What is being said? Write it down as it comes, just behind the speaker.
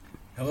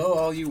Hello,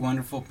 all you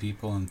wonderful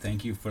people, and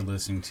thank you for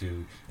listening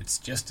to It's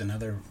Just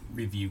Another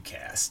Review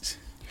Cast.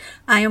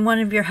 I am one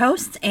of your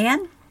hosts,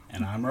 Anne.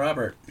 And I'm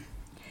Robert.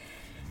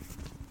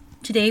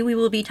 Today we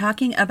will be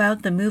talking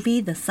about the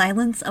movie The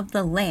Silence of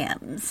the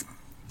Lambs.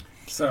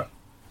 So,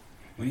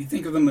 when you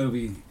think of the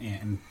movie,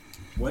 Anne,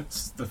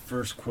 what's the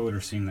first quote or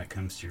scene that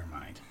comes to your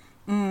mind?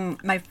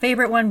 My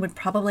favorite one would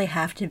probably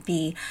have to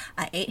be,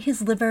 I ate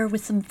his liver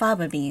with some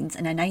fava beans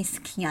and a nice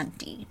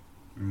Chianti.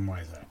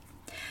 Why is that?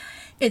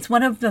 It's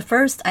one of the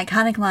first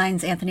iconic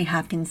lines Anthony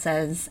Hopkins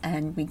says,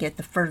 and we get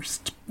the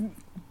first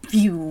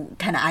view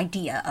kind of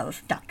idea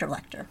of Dr.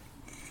 Lecter.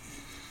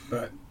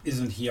 But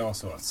isn't he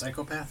also a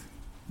psychopath?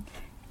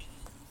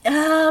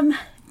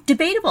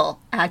 Debatable,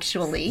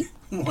 actually.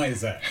 Why is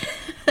that?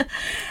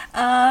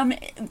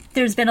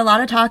 There's been a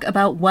lot of talk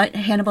about what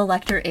Hannibal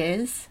Lecter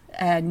is,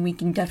 and we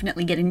can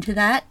definitely get into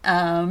that.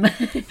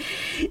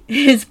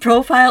 His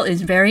profile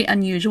is very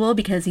unusual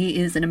because he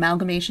is an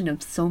amalgamation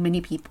of so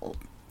many people.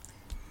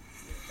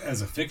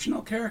 As a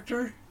fictional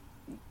character?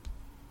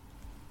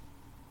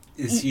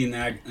 Is he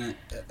a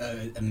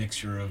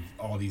mixture of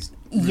all these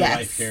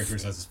real-life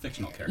characters as a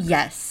fictional character?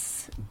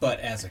 Yes. But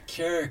as a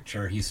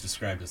character, he's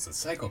described as a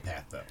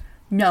psychopath, though.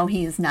 No,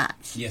 he is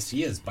not. Yes,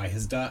 he is, by a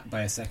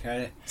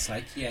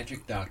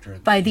psychiatric doctor.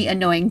 By the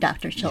annoying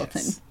Dr.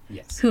 Chilton.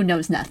 Yes. Who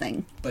knows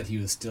nothing. But he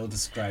was still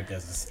described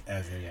as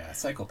a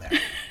psychopath.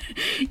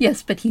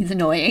 Yes, but he's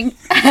annoying.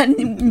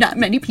 And not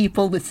many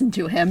people listen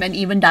to him. And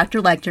even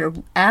Dr.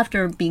 Lecter,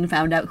 after being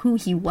found out who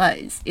he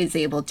was, is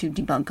able to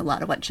debunk a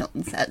lot of what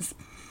Chilton says.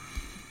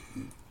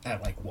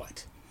 Like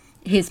what?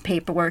 His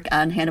paperwork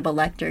on Hannibal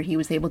Lecter, he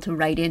was able to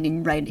write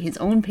his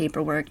own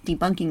paperwork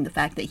debunking the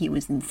fact that he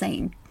was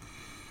insane.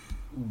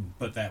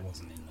 But that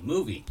wasn't in the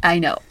movie. I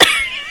know.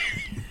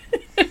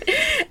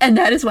 And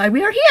that is why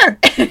we are here.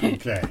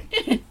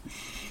 Okay.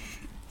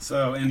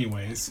 So,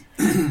 anyways,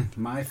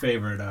 my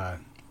favorite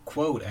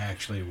quote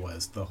actually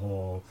was the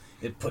whole,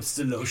 it puts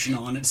the lotion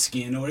on its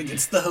skin or it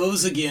gets the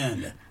hose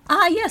again.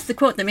 Ah, yes, the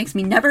quote that makes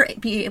me never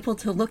be able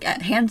to look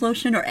at hand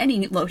lotion or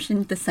any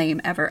lotion the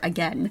same ever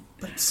again.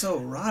 But it's so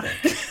erotic.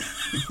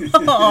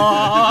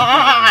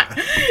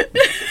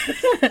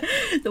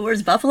 The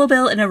words Buffalo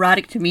Bill and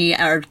erotic to me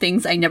are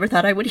things I never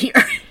thought I would hear.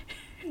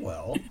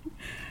 Well,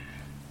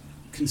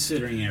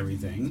 considering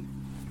everything.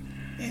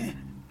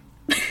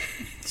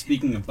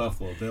 Speaking of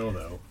Buffalo Bill,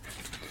 though,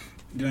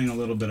 doing a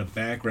little bit of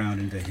background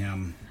into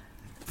him,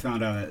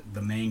 found out that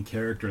the main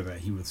character that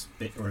he was,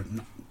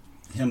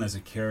 him as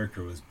a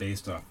character was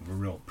based off of a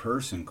real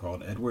person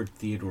called Edward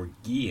Theodore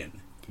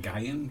Gein.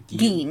 Gein.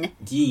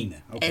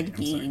 Okay, Ed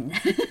Gein.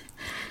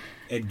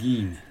 Ed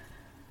Gein.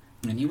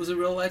 And he was a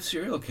real-life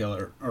serial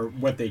killer, or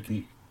what they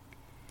can...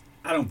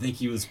 I don't think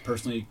he was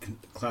personally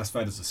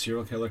classified as a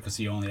serial killer because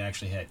he only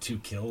actually had 2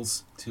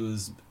 kills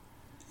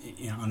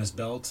on his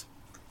belt.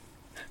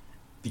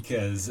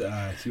 Because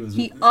he was...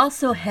 He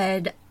also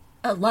had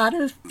a lot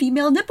of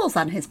female nipples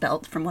on his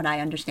belt, from what I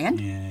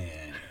understand. Yeah.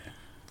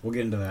 We'll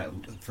get into that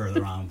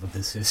further on with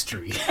this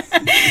history.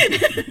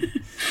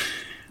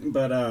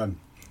 But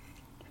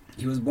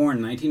he was born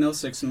in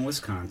 1906 in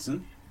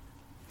Wisconsin.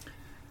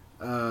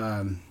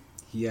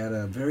 He had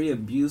a very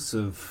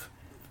abusive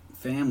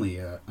family,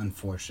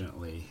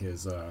 unfortunately.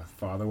 His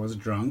father was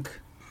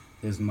drunk.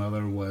 His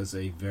mother was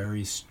a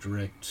very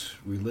strict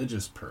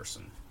religious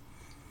person,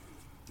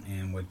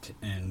 and would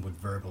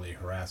verbally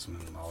harass him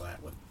and all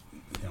that with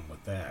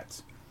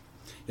that.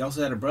 He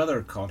also had a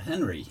brother called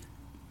Henry.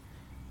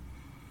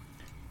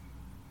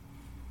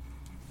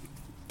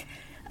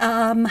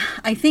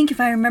 I think if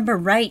I remember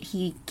right,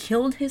 he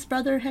killed his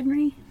brother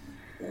Henry.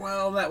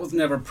 Well, that was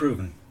never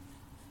proven.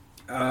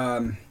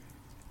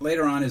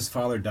 Later on, his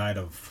father died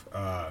of,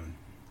 I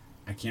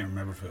can't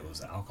remember if it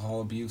was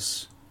alcohol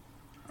abuse,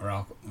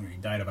 or he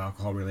died of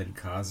alcohol-related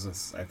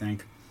causes, I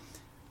think.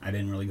 I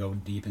didn't really go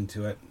deep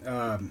into it.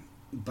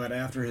 But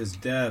after his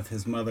death,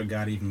 his mother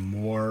got even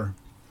more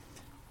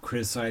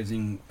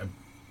criticizing,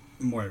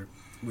 more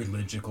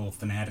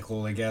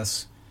fanatical, I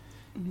guess.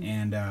 Mm-hmm.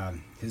 And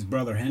his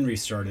brother Henry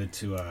started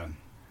to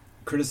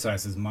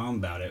criticize his mom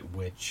about it,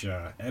 which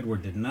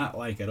Edward did not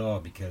like at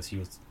all because he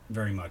was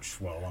very much,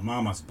 a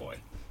mama's boy.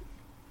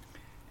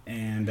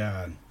 And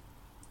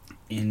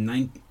in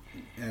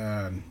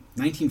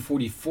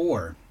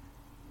 1944,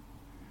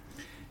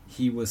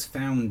 he was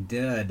found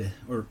dead,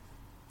 or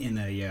in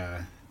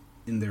their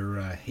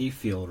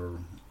hayfield or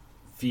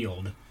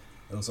field.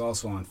 It was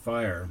also on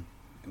fire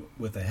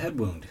with a head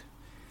wound.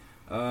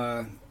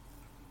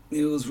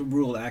 It was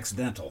ruled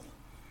accidental.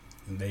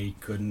 They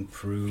couldn't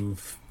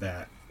prove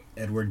that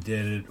Edward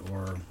did it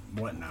or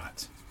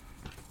whatnot.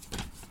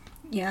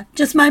 Yeah,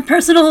 just my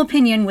personal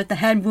opinion. With the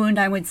head wound,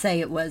 I would say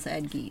it was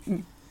Ed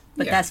Gein.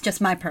 But that's just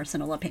my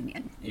personal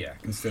opinion. Yeah,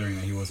 considering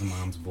that he was a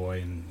mom's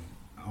boy and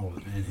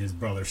his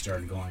brother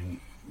started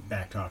going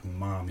back talking to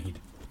mom, he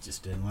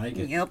just didn't like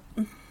it. Yep.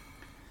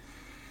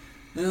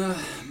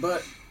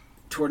 But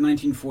toward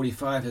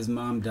 1945, his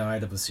mom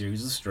died of a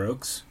series of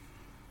strokes.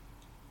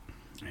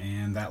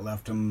 And that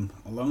left him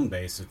alone,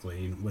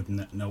 basically, with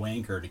no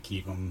anchor to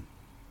keep him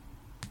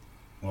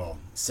well,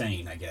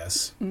 sane, I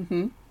guess.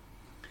 Mm-hmm.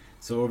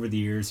 So over the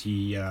years,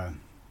 he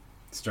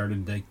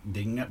started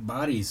digging up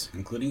bodies,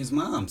 including his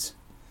mom's.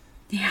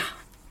 Yeah.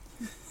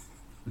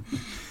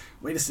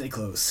 Way to stay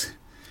close.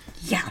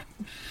 Yeah.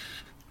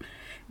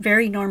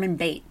 Very Norman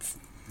Bates.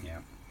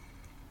 Yeah.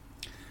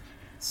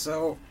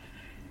 So,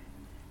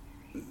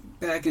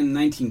 back in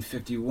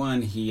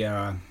 1951, he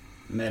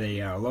met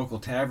a local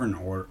tavern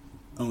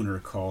owner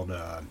called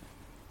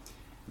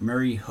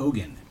Murray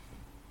Hogan.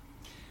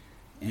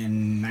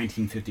 In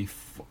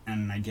 1954,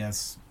 and I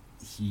guess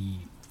he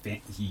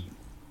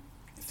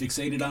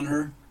fixated on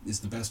her, is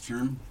the best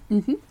term.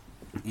 Mm-hmm.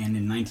 And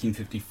in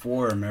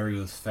 1954, Mary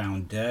was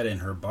found dead in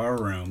her bar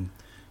room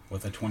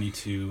with a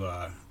 22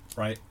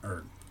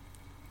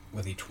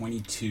 with a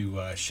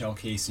 22 shell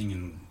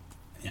casing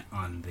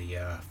on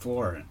the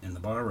floor in the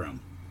bar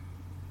room.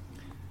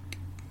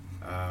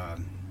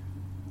 And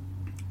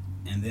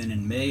then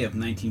in May of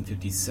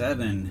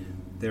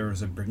 1957, there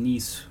was a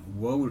Bernice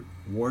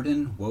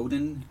Worden,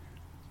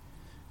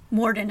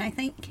 I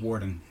think.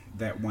 Warden,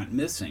 that went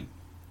missing.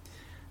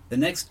 The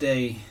next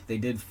day, they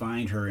did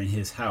find her in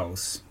his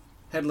house,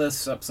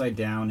 headless, upside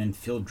down, and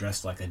field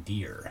dressed like a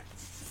deer.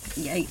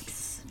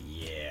 Yikes.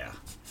 Yeah,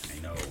 I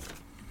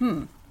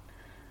know.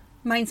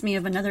 Reminds me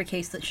of another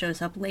case that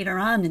shows up later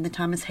on in the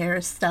Thomas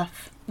Harris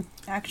stuff,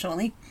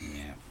 actually.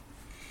 Yeah.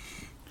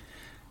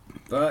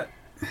 But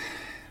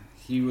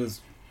he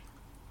was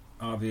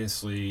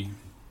obviously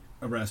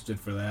arrested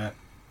for that.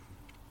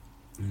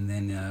 And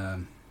then a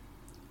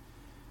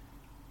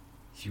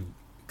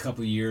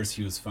couple of years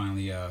he was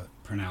finally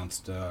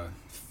pronounced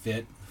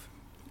fit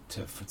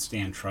to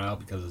stand trial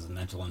because of his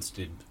mental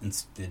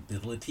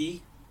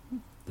instability.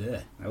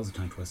 Blech, that was a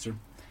tongue twister.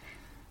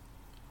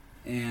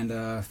 And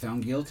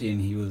found guilty,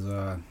 and he was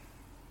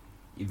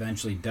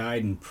eventually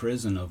died in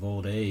prison of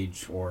old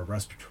age or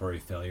respiratory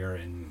failure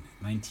in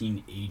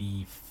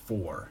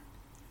 1984.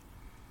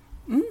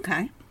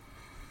 Okay.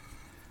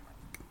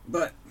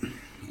 But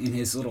in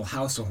his little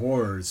house of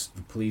horrors,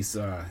 the police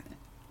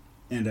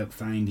end up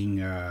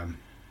finding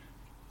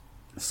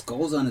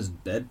skulls on his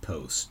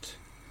bedpost,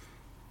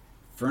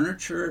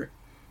 furniture,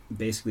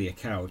 basically a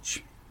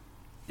couch,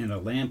 and a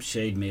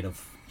lampshade made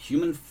of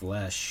human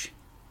flesh.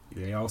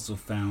 They also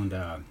found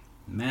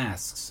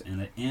masks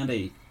and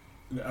a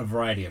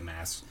variety of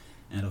masks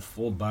and a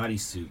full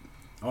bodysuit,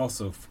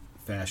 also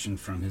fashioned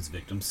from his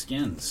victim's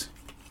skins.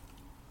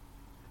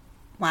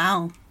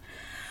 Wow.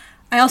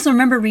 I also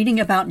remember reading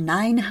about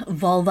 9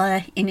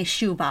 vulva in a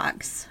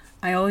shoebox.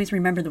 I always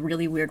remember the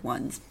really weird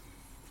ones.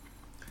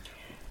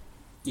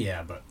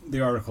 Yeah, but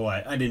the article,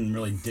 I didn't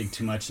really dig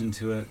too much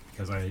into it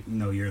because I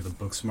know you're the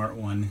book smart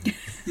one.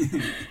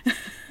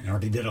 I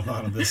already did a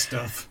lot of this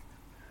stuff.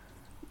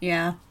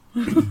 Yeah.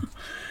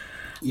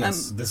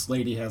 Yes, this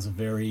lady has a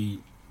very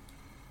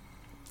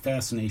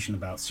fascination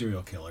about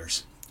serial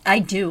killers. I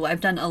do.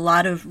 I've done a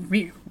lot of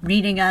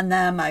reading on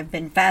them. I've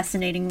been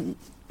fascinated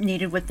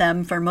with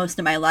them for most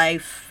of my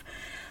life.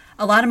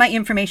 A lot of my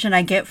information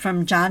I get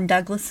from John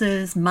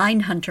Douglas's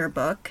Mindhunter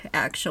book,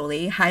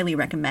 actually. Highly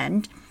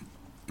recommend.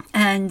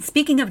 And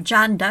speaking of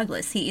John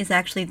Douglas, he is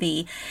actually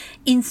the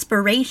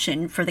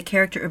inspiration for the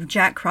character of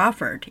Jack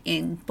Crawford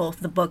in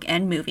both the book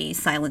and movie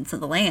Silence of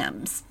the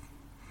Lambs.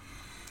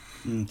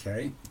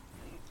 Okay.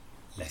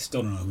 I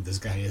still don't know who this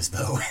guy is,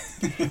 though.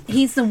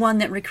 He's the one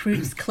that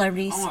recruits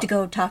Clarice to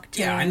go talk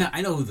to... Yeah,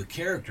 I know who the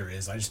character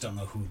is. I just don't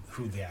know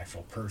who the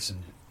actual person,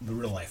 the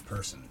real-life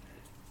person.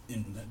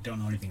 Don't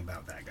know anything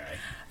about that guy.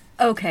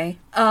 Okay.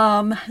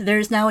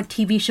 There's now a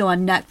TV show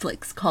on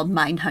Netflix called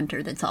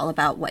Mindhunter that's all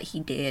about what he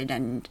did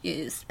and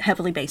is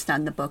heavily based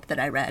on the book that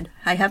I read.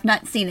 I have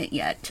not seen it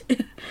yet.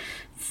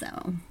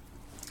 So.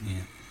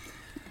 Yeah.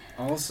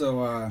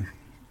 Also,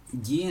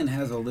 Guillen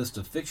has a list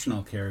of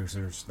fictional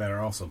characters that are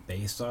also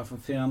based off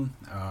of him.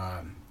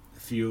 A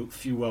few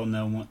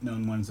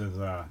well-known ones is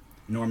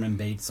Norman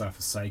Bates off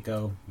of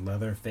Psycho,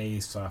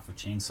 Leatherface off of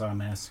Chainsaw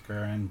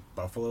Massacre, and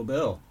Buffalo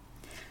Bill,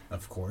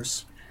 of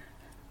course.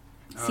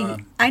 See,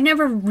 I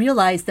never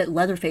realized that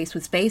Leatherface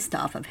was based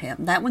off of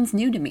him. That one's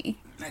new to me.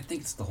 I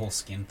think it's the whole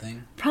skin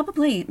thing.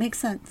 Probably. It makes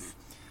sense.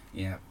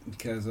 Yeah,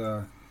 because,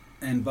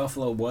 and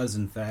Buffalo was,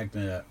 in fact,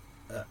 a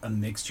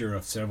mixture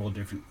of several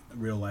different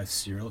real-life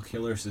serial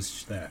killers. It's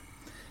just that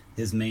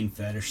his main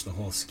fetish, the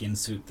whole skin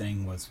suit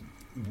thing, was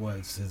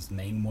his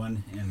main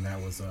one, and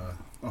that was a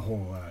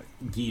whole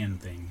Guillen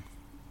thing.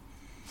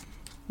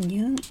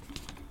 Yeah.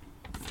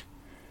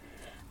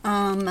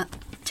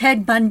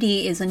 Ted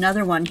Bundy is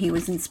another one he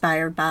was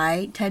inspired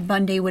by. Ted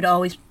Bundy would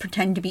always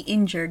pretend to be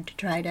injured to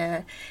try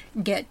to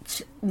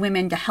get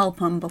women to help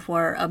him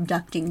before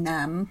abducting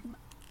them.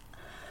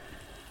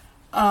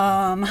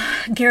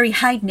 Gary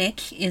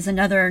Heidnik is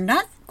another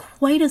not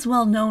quite as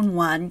well-known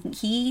one.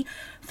 He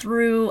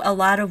threw a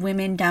lot of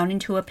women down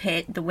into a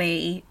pit the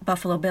way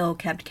Buffalo Bill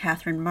kept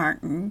Catherine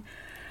Martin.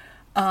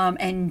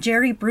 And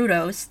Jerry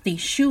Brudos, the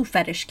shoe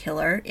fetish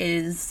killer,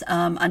 is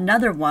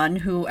another one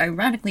who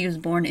ironically was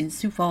born in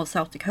Sioux Falls,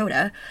 South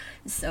Dakota.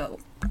 So,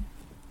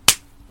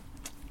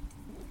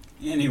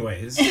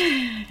 anyways,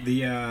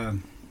 the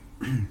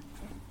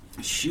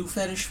shoe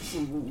fetish,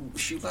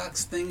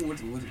 shoebox thing?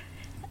 What?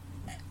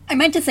 I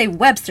meant to say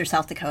Webster,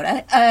 South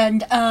Dakota,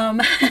 and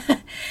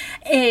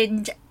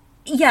and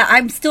yeah,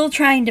 I'm still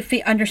trying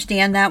to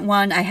understand that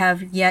one. I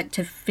have yet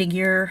to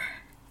figure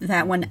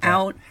that one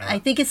out. I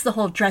think it's the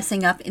whole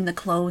dressing up in the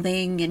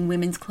clothing and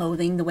women's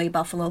clothing the way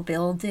Buffalo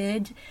Bill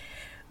did,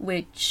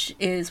 which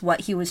is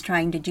what he was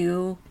trying to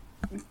do.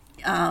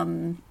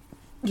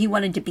 He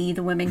wanted to be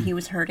the women he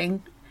was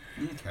hurting.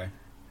 Okay.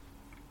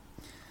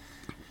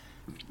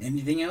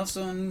 Anything else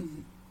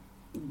on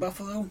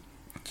Buffalo?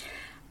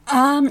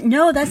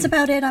 No, that's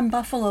about it on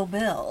Buffalo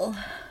Bill.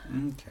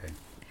 Okay.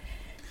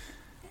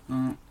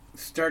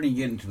 Starting to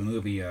get into the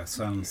movie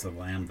Silence of the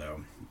Lamb,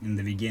 though. In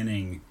the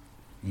beginning,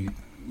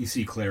 you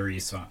see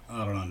Clarice out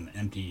on an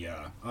empty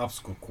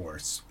obstacle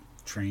course,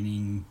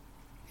 training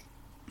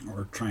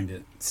or trying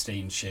to stay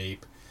in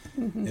shape.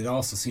 Mm-hmm. It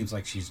also seems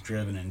like she's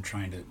driven and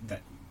trying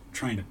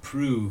to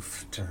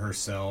prove to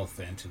herself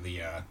and to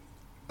the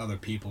other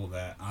people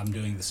that I'm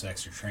doing this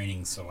extra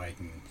training so I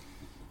can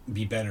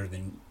be better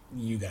than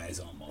you guys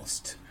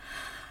almost.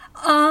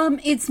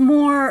 It's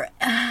more,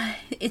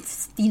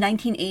 it's the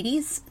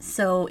 1980s,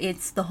 so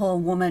it's the whole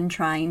woman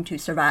trying to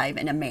survive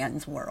in a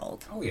man's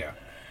world. Oh, yeah.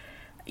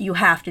 You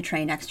have to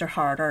train extra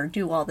harder,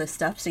 do all this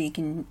stuff so you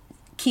can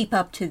keep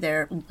up to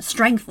their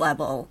strength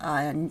level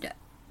and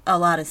a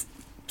lot of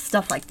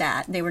stuff like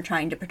that. They were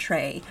trying to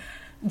portray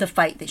the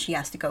fight that she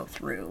has to go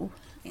through.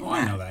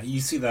 I know that. You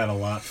see that a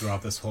lot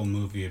throughout this whole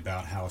movie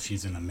about how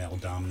she's in a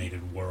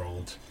male-dominated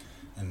world.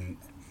 And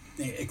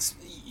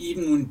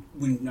even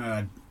when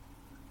not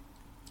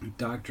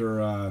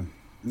Dr.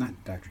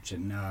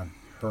 Chitton,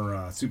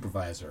 her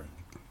supervisor,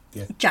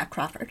 Jack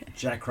Crawford.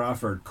 Jack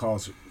Crawford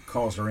calls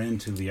her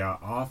into the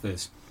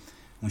office.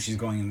 When she's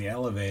going in the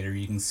elevator,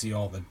 you can see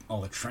all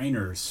the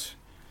trainers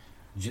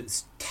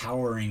just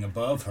towering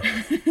above her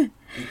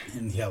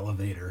in the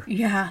elevator.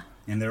 Yeah.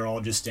 And they're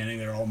all just standing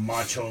there all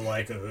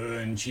macho-like,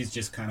 and she's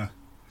just kind of,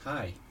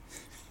 hi.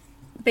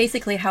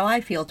 Basically how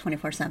I feel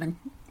 24/7.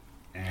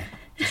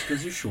 Just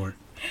because you're short.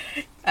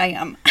 I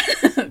am.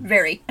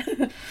 Very.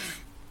 Okay.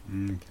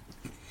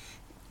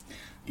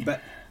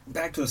 But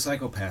back to the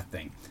psychopath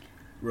thing,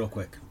 real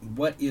quick.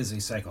 What is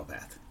a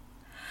psychopath?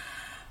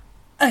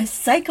 A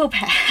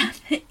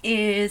psychopath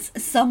is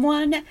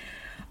someone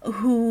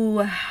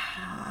who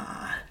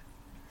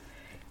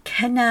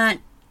cannot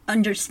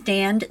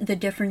understand the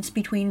difference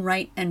between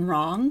right and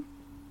wrong.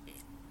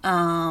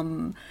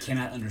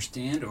 Cannot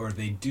understand, or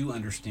they do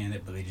understand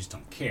it, but they just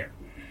don't care.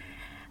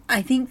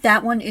 I think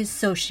that one is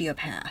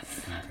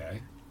sociopath.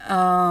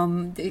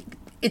 Okay.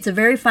 It's a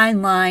very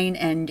fine line,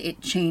 and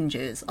it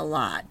changes a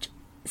lot.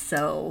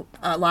 So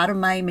a lot of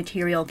my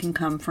material can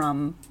come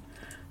from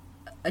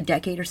a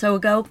decade or so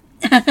ago,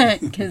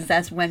 because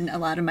that's when a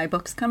lot of my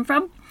books come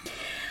from.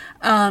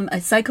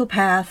 A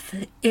psychopath,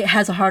 it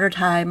has a harder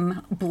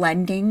time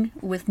blending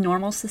with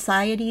normal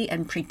society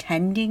and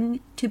pretending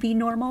to be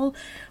normal,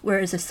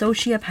 whereas a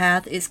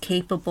sociopath is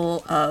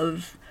capable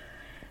of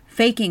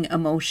faking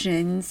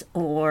emotions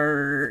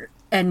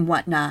and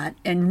whatnot,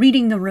 and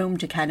reading the room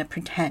to kind of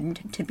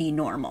pretend to be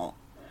normal.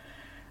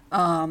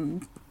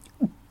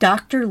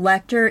 Dr.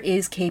 Lecter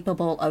is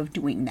capable of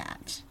doing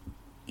that.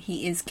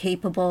 He is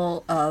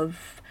capable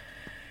of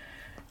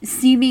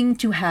seeming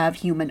to have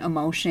human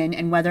emotion,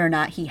 and whether or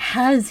not he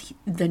has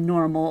the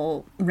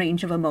normal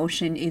range of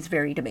emotion is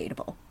very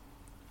debatable.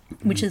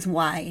 Which is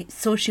why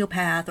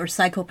sociopath or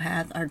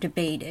psychopath are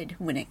debated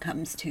when it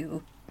comes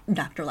to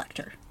Dr.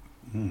 Lecter.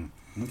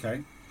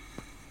 Okay.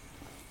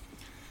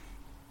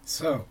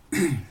 So,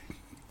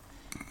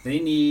 they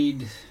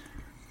need,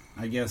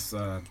 I guess,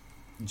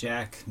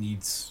 Jack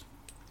needs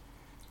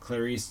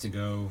Clarice to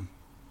go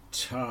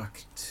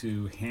talk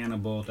to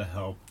Hannibal to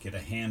help get a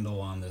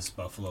handle on this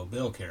Buffalo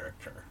Bill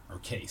character, or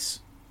case.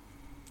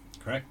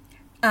 Correct?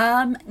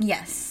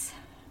 Yes.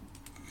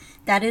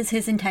 That is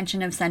his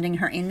intention of sending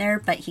her in there,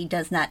 but he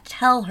does not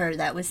tell her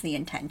that was the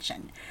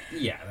intention.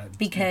 Yeah.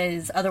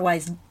 Because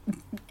otherwise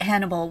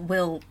Hannibal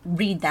will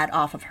read that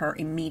off of her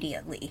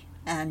immediately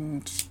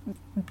and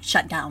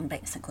shut down,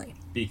 basically.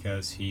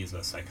 Because he's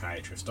a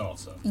psychiatrist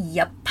also.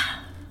 Yep.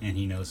 And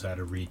he knows how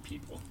to read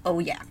people. Oh,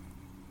 yeah.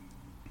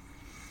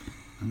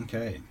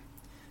 Okay.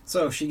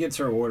 So she gets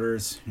her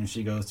orders and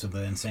she goes to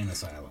the insane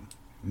asylum.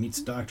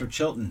 Meets Dr.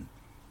 Chilton.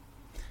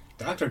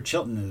 Dr.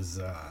 Chilton is,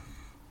 a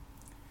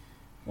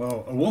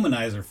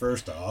womanizer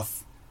first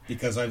off,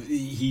 because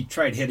he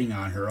tried hitting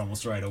on her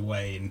almost right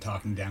away and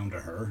talking down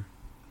to her.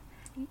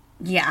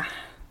 Yeah.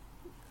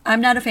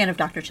 I'm not a fan of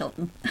Dr.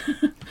 Chilton.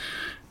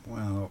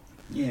 Well,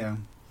 yeah.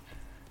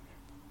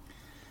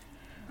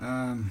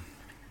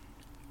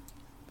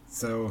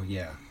 So,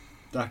 yeah.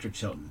 Dr.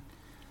 Chilton.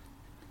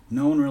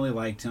 No one really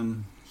liked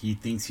him. He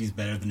thinks he's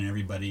better than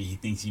everybody. He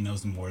thinks he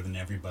knows more than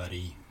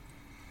everybody.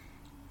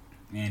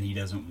 And he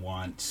doesn't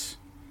want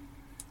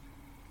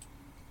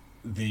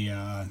the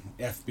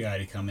FBI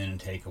to come in and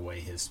take away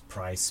his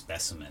prize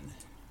specimen.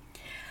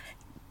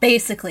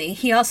 Basically.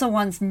 He also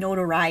wants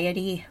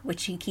notoriety,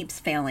 which he keeps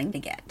failing to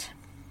get.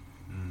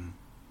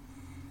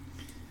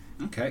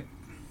 Okay.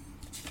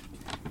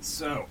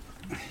 So,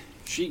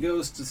 she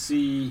goes to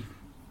see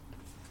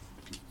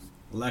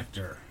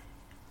Lecter.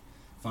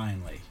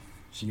 Finally.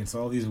 She gets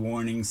all these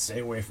warnings, stay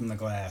away from the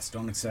glass,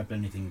 don't accept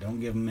anything, don't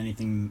give him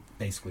anything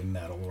basically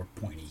metal or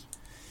pointy.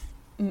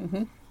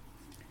 Mm-hmm.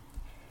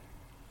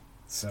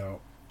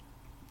 So,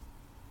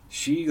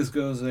 she just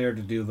goes there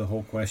to do the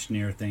whole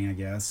questionnaire thing, I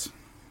guess.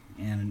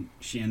 And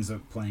she ends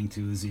up playing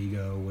to his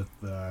ego with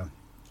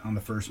on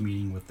the first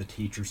meeting with the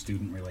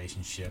teacher-student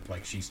relationship.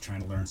 Like, she's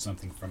trying to learn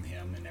something from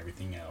him and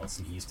everything else,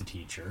 and he's the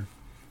teacher.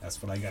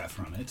 That's what I got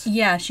from it.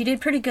 Yeah, she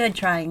did pretty good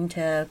trying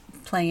to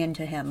play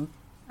into him,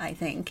 I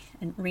think,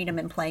 and read him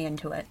and play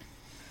into it.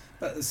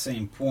 But at the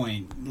same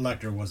point,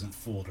 Lecter wasn't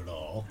fooled at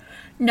all.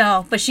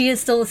 No, but she is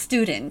still a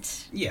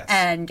student. Yes.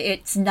 And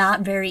it's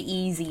not very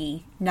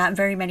easy. Not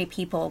very many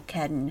people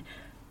can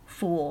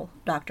fool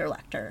Dr.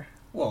 Lecter.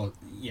 Well,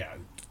 yeah.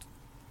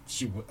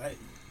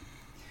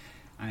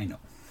 I know.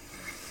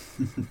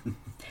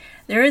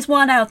 There is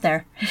one out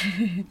there.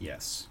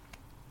 Yes.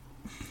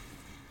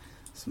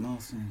 Small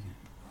thing.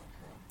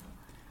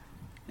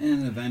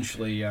 And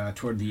eventually,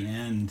 toward the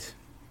end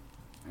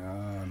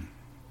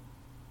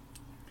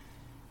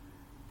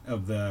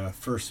of the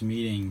first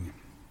meeting,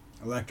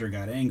 Lecter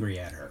got angry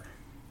at her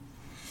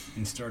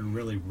and started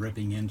really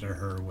ripping into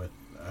her with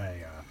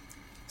a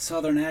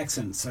southern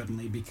accent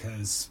suddenly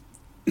because,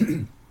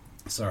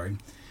 sorry,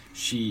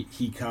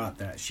 he caught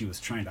that she was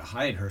trying to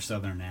hide her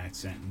southern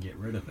accent and get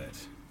rid of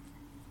it.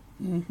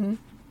 Mm-hmm.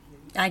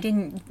 I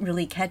didn't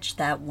really catch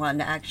that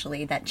one,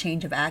 actually, that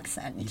change of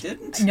accent. You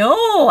didn't?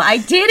 No, I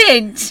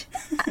didn't.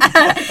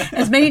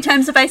 As many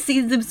times as I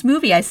see this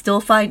movie, I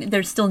still find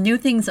there's still new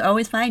things I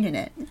always find in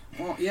it.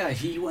 Well, yeah,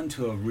 he went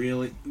to a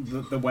really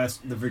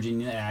the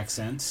Virginia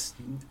accent.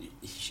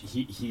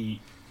 He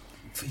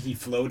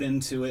flowed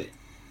into it.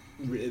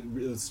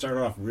 It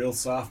started off real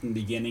soft in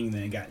the beginning,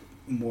 then it got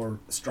more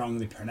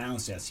strongly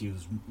pronounced as he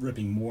was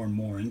ripping more and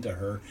more into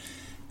her,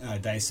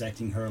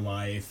 dissecting her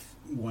life.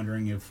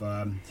 Wondering if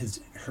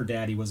her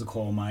daddy was a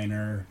coal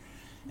miner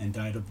and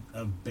died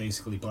of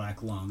basically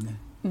black lung,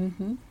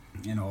 Mm-hmm.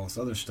 and all this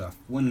other stuff.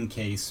 When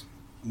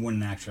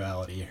in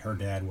actuality, her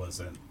dad was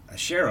a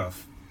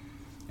sheriff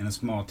in a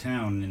small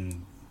town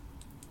and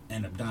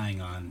ended up dying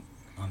on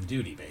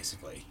duty,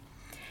 basically.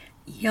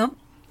 Yep.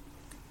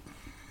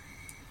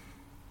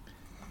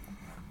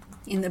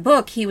 In the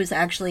book, he was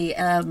actually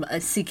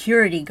a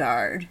security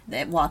guard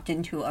that walked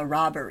into a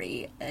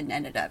robbery and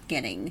ended up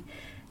getting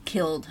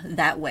killed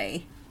that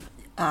way,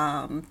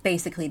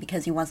 basically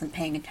because he wasn't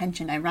paying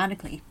attention,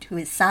 ironically, to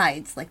his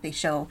sides, like they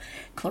show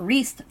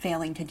Clarice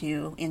failing to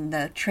do in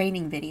the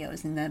training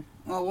videos in the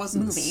Well, it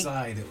wasn't movie. the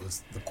side, it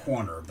was the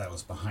corner that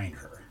was behind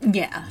her.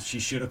 Yeah. She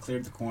should have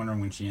cleared the corner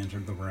when she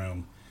entered the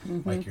room,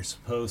 like you're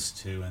supposed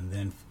to, and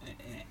then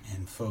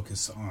and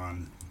focus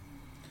on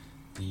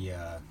the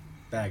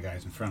bad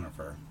guys in front of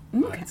her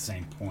Okay. at the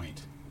same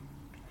point.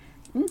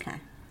 Okay.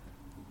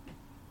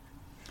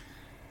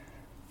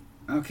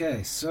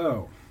 Okay,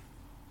 so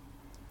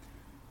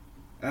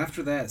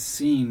after that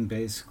scene,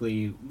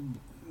 basically,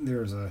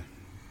 there's a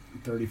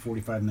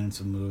 30-45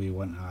 minutes of movie,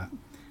 whatnot,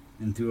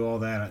 and through all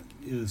that,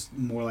 it was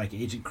more like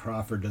Agent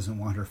Crawford doesn't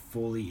want her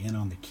fully in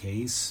on the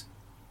case,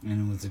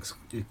 and was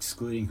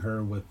excluding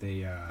her with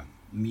a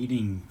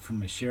meeting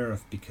from a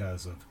sheriff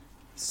because of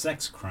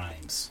sex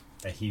crimes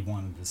that he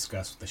wanted to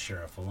discuss with the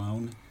sheriff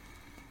alone.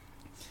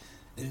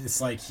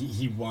 It's like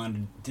he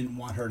didn't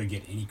want her to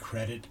get any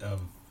credit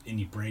of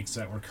any breaks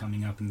that were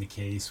coming up in the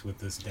case with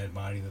this dead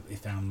body that they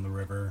found in the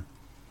river.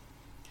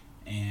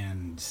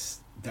 And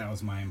that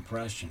was my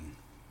impression.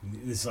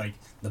 It's like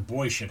the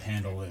boys should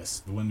handle this.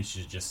 The women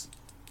should just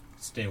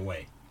stay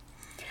away.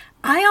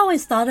 I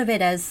always thought of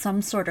it as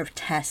some sort of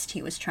test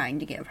he was trying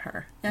to give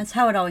her. That's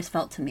how it always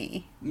felt to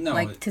me. No,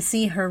 like, to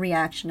see her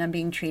reaction on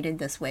being treated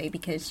this way,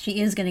 because she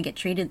is going to get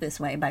treated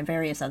this way by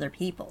various other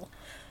people.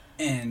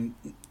 And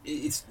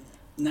it's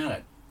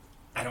not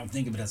I don't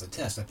think of it as a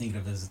test. I think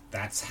of it as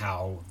that's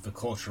how the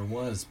culture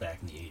was back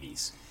in the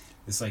 80s.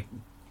 It's like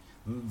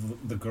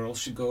the girls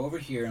should go over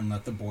here and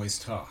let the boys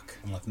talk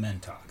and let the men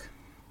talk.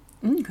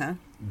 Okay.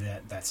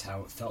 That's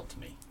how it felt to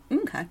me.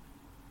 Okay.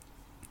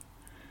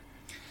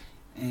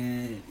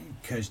 And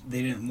because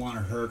they didn't want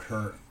to hurt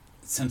her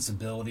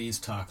sensibilities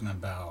talking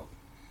about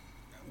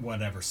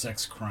whatever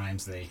sex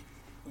crimes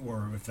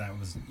or if that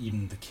was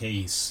even the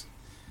case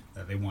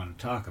that they wanted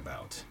to talk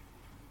about.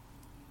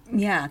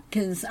 Yeah,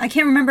 because I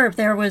can't remember if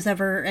there was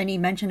ever any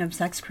mention of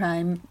sex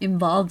crime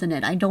involved in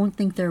it. I don't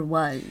think there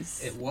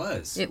was. It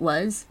was. It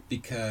was?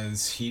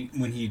 Because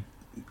when he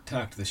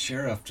talked to the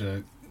sheriff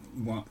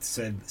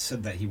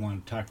said that he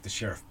wanted to talk to the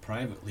sheriff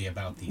privately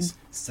about these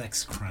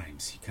sex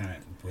crimes. He kind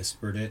of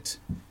whispered it.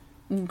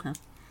 Okay.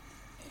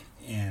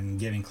 And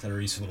giving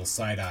Clarice a little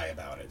side eye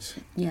about it.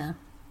 Yeah.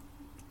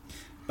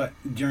 But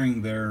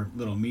during their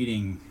little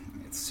meeting,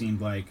 it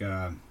seemed like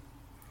there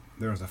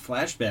was a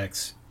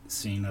flashback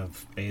scene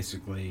of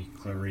basically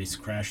Clarice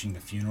crashing the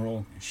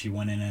funeral. She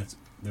went in it.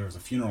 There was a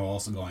funeral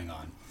also going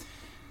on,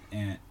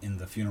 and in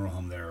the funeral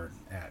home they were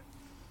at,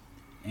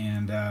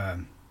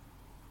 and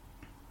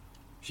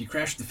she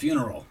crashed the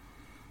funeral,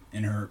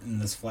 in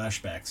this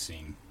flashback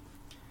scene,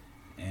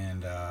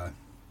 and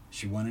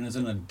she went in as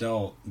an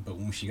adult, but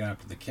when she got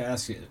up to the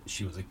casket,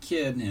 she was a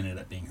kid and ended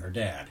up being her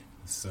dad.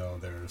 So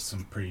there's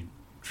some pretty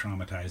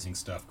traumatizing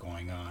stuff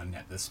going on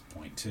at this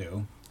point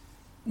too.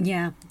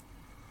 Yeah.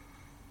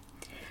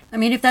 I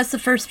mean, if that's the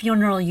first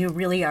funeral you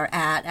really are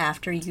at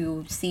after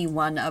you see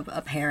one of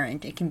a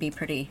parent, it can be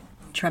pretty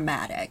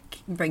traumatic,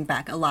 bring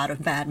back a lot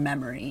of bad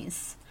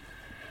memories.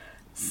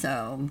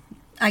 So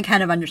I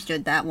kind of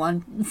understood that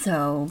one.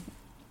 So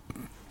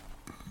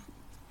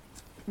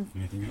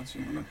anything else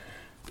you want to?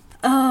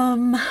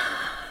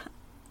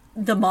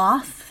 The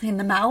moth in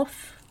the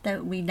mouth,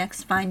 that we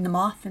next find the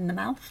moth in the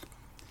mouth.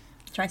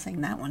 Let's try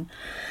saying that one.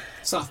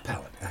 Soft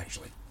palate,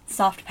 actually.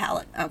 Soft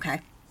palate,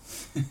 okay.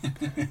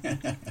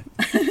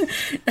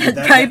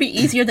 That'd probably be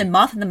easier than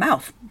moth in the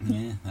mouth.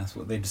 Yeah, that's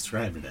what they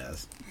described it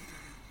as.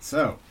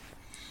 So,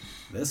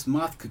 this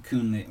moth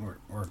cocoon,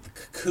 or the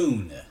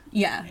cocoon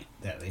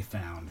that they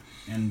found,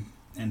 and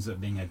ends up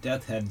being a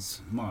death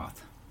head's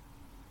moth.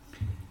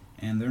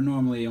 And they're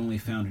normally only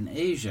found in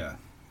Asia.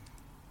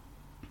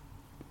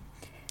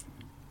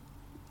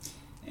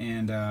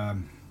 And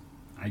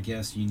I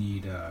guess you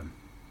need,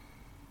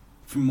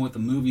 from what the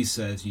movie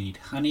says, you need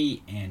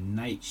honey and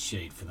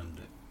nightshade for them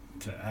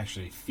to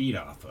actually feed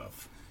off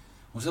of.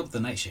 What's up with the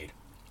nightshade?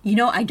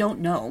 I don't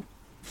know.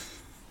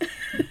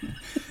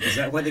 Is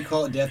that why they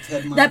call it death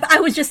head moth? I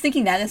was just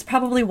thinking that. That's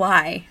probably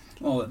why.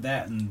 Well,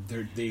 that, and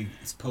they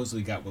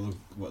supposedly got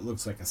what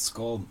looks like a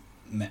skull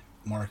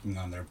marking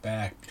on their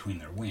back between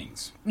their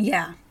wings.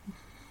 Yeah.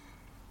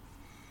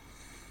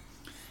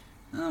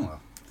 Oh,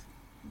 well.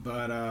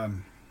 But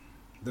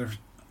they're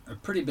a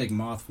pretty big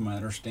moth from what I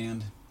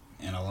understand,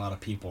 and a lot of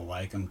people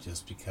like them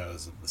just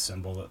because of the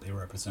symbol that they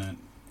represent,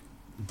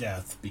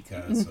 death,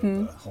 because of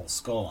the whole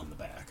skull on the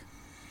back.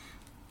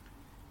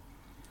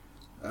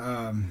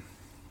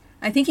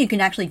 I think you can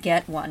actually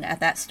get one at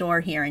that store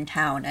here in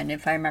town, and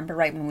if I remember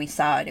right, when we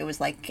saw it, it was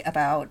like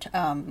about,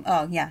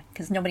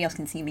 because nobody else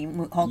can see me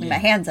holding my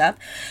hands up.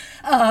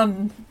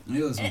 It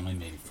was only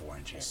maybe 4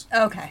 inches.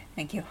 Okay,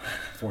 thank you.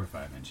 4 to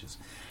 5 inches.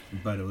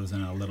 But it was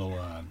in a little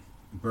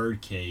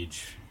bird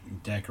cage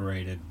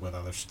decorated with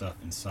other stuff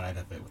inside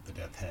of it with the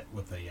death head,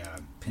 with a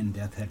pinned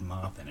death head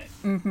moth in it.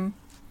 Mm-hmm.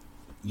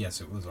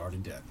 Yes, it was already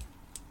dead.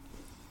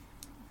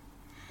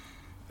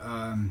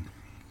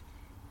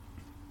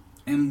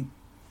 And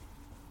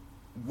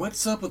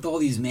what's up with all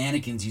these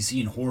mannequins you see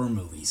in horror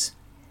movies?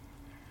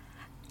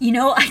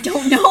 I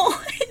don't know.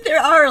 There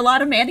are a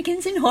lot of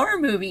mannequins in horror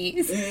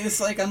movies. It's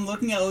like I'm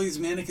looking at all these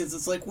mannequins.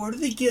 It's like, where do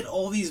they get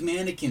all these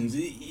mannequins?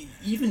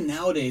 Even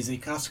nowadays, they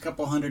cost a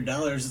couple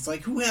 $100. It's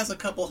like, who has a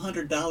couple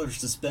 $100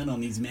 to spend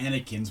on these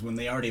mannequins when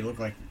they already look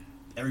like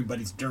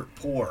everybody's dirt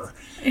poor?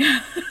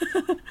 I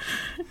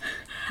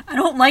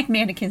don't like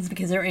mannequins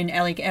because they're in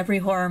like every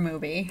horror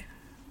movie.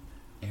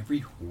 Every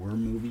horror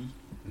movie?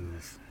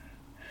 Ugh.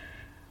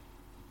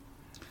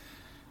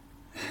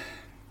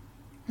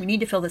 We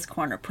need to fill this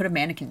corner. Put a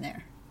mannequin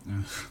there.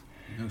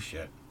 No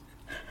shit.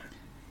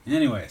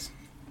 Anyways,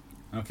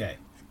 okay.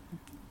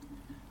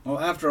 Well,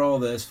 after all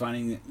this,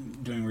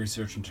 doing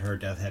research into her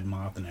death head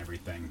moth and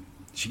everything,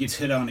 she gets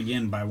hit on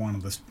again by one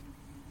of the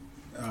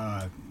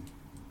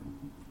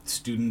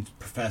student,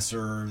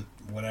 professor,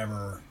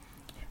 whatever.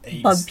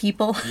 AIDS. Bug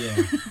people.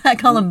 Yeah. I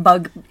call them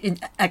bug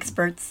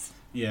experts.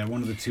 Yeah,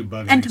 one of the two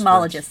bug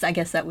entomologists, experts I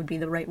guess that would be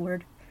the right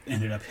word.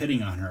 Ended up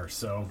hitting on her,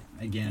 so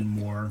again,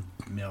 more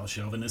male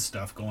chauvinist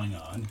stuff going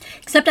on.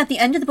 Except at the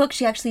end of the book,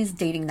 she actually is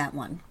dating that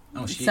one.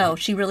 Oh, so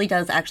she really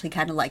does actually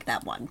kind of like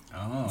that one.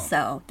 Oh.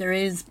 So there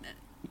is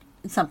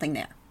something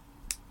there.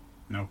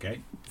 Okay.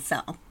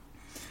 So.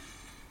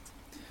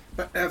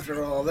 But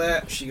after all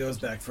that, she goes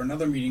back for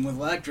another meeting with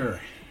Lecter,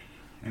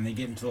 and they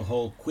get into the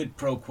whole quid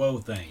pro quo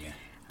thing.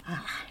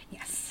 Ah,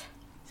 yes.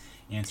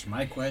 You answer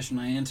my question,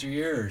 I answer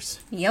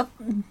yours. Yep.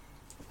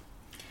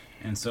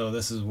 And so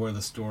this is where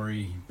the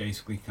story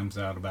basically comes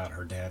out about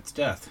her dad's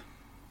death.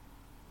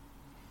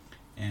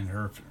 And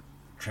her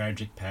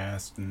tragic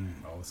past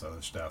and all this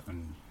other stuff.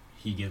 And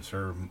he gives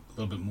her a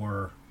little bit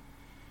more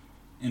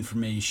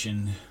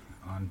information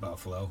on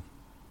Buffalo.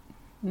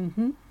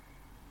 Mm-hmm.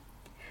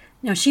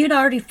 Now, she had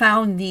already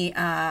found the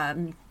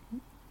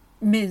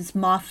Ms.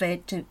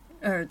 Moffat,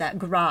 or that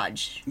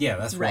garage. Yeah,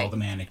 that's where all the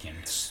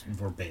mannequins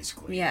were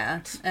basically.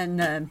 Yeah,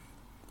 and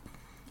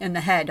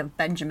the head of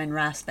Benjamin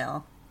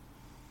Raspel.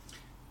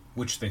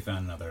 Which they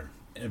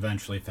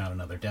eventually found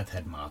another death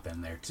head moth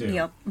in there too.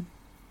 Yep.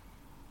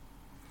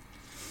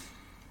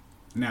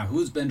 Now,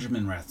 who's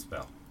Benjamin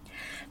Raspel?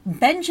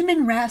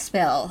 Benjamin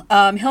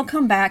Raspel. He'll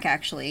come back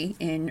actually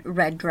in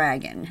Red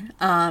Dragon.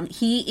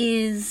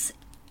 He is,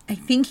 I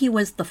think he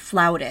was the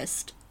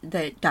flautist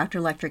that Dr.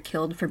 Lecter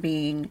killed for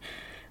playing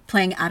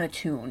out of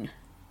tune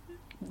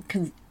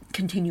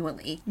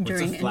continually.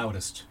 What's a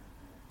flautist?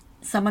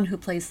 Someone who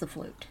plays the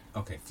flute.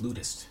 Okay,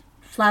 flutist.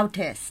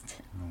 Flautist.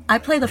 Oh, I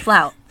play the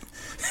flout.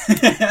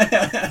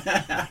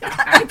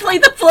 I play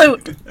the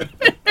flute.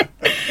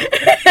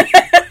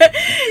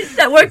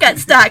 That word got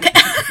stuck.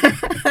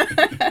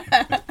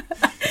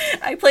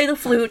 I play the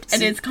flute,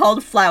 and it's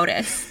called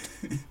flautist.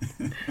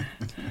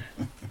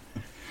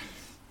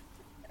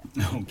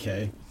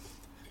 Okay.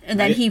 And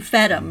then he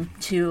fed him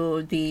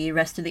to the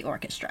rest of the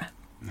orchestra.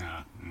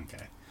 Ah,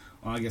 okay.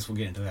 Well, I guess we'll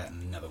get into that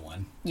in another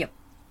one. Yep.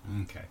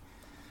 Okay.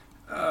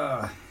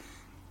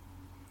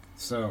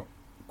 So,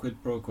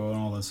 quid pro quo and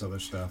all this other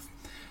stuff.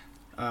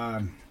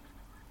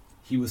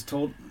 He was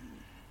told...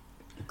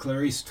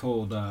 Clarice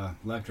told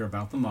Lecter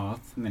about the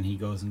moth, and then he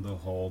goes into the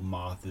whole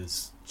moth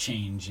is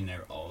change and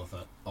all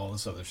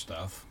this other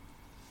stuff.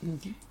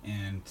 Mm-hmm.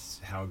 And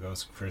how it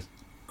goes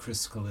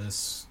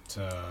chrysalis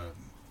to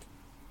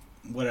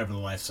whatever the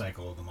life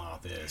cycle of the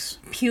moth is.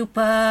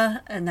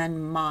 Pupa, and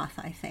then moth,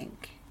 I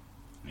think.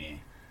 Yeah.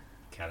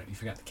 You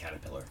forgot the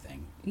caterpillar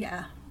thing.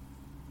 Yeah.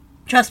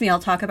 Trust me, I'll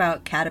talk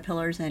about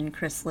caterpillars and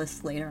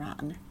chrysalis later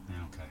on.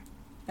 Okay.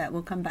 That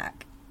will come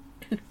back.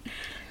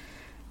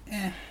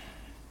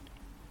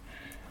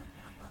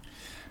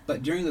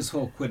 But during this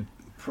whole quid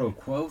pro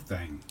quo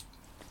thing,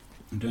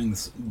 when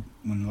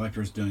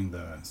Lecter's doing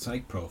the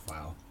psych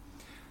profile,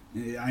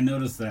 I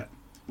noticed that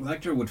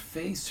Lecter would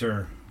face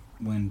her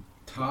when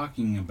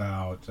talking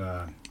about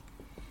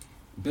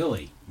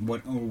Billy,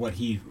 who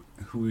he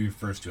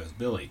refers to as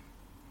Billy,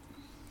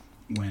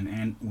 when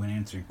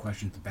answering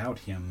questions about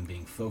him,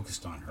 being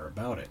focused on her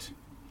about it.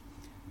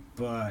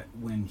 But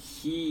when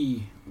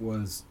he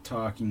was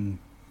talking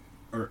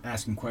or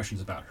asking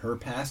questions about her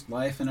past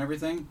life and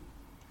everything,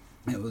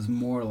 it was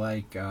more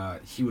like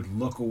he would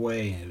look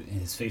away and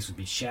his face would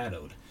be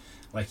shadowed,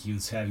 like he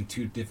was having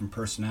two different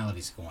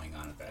personalities going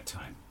on at that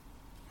time.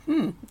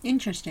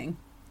 Interesting.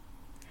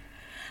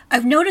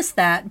 I've noticed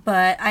that,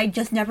 but I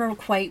just never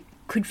quite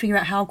could figure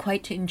out how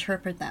quite to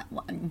interpret that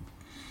one.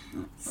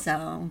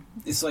 So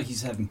it's like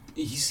he's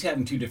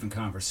having two different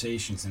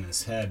conversations in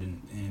his head,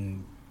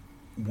 and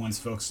one's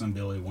focused on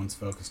Billy, one's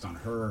focused on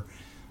her,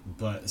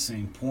 but at the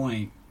same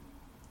point,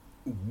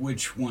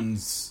 which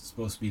one's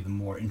supposed to be the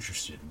more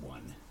interested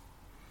one?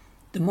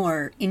 The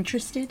more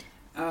interested?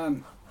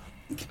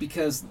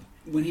 Because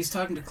when he's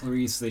talking to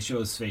Clarice, they show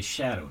his face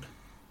shadowed,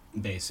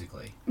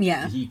 basically.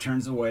 Yeah. He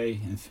turns away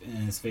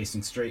and is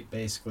facing straight,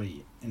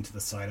 basically, into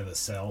the side of the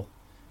cell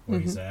where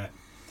he's at.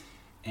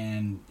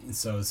 And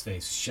so his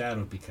face is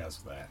shadowed because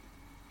of that.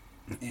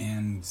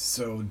 And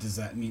so does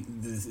that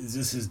mean, is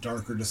this his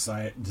darker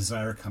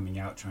desire coming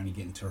out, trying to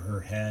get into her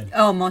head?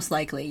 Oh, most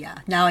likely, yeah.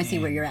 Now I see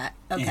where you're at.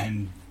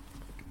 Okay.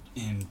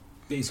 And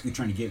basically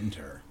trying to get into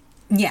her.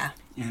 Yeah.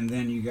 And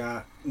then you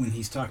got, when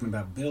he's talking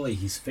about Billy,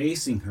 he's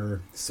facing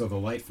her, so the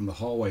light from the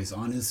hallway is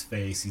on his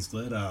face, he's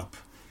lit up.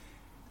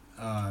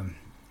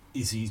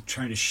 Is he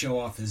trying to show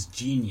off his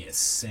genius,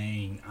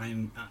 saying,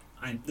 I'm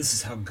this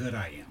is how good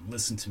I am,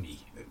 listen to me,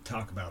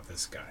 talk about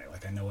this guy,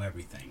 like I know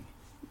everything.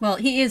 Well,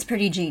 he is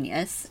pretty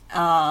genius.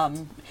 I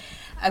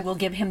will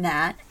give him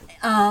that.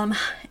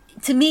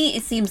 To me,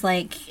 it seems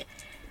like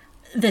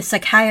the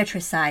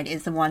psychiatrist side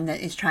is the one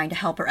that is trying to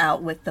help her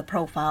out with the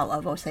profile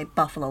of, say,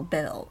 Buffalo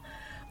Bill.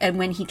 And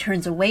when he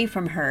turns away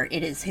from her,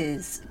 it is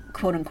his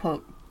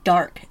quote-unquote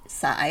dark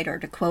side, or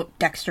to quote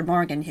Dexter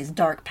Morgan, his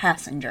dark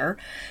passenger,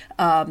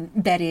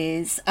 that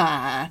is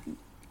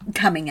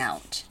coming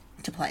out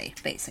to play,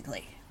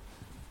 basically.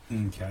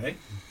 Okay.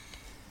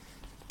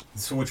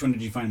 So which one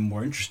did you find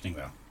more interesting,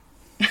 though?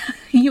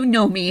 You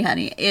know me,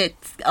 honey.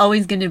 It's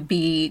always going to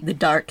be the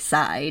dark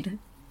side.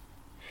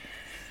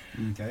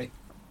 Okay.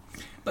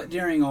 But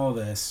during all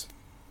this,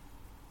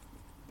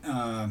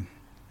 Hannibal,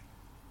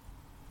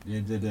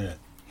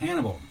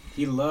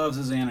 he loves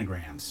his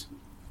anagrams.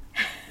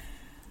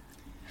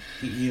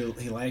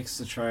 He likes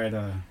to try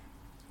to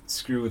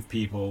screw with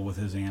people with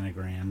his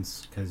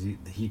anagrams, because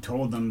he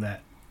told them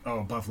that,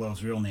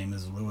 Buffalo's real name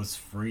is Louis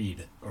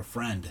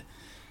Friend,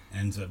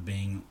 ends up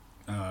being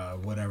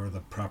whatever the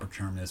proper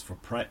term is for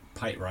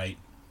Pite-Right,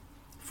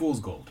 fool's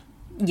gold.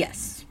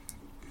 Yes.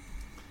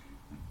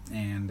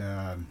 And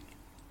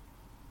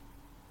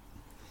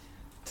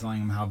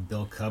telling him how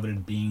Bill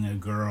coveted being a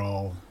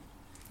girl,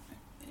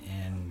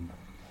 and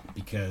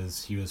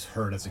because he was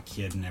hurt as a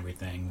kid and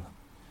everything,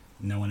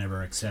 no one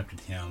ever accepted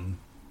him.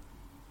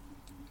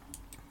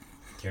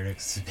 Care to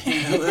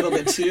expand a little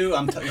bit too?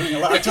 I'm doing a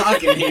lot of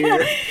talking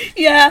here.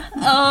 Yeah.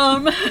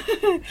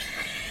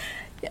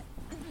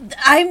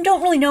 I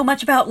don't really know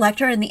much about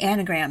Lecter and the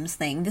anagrams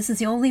thing. This is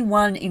the only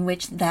one in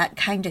which that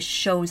kind of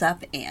shows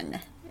up in.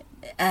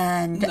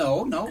 And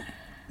no,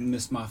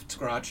 Miss Moffat's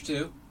Garage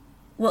too.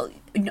 Well,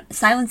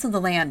 Silence of the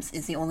Lambs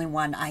is the only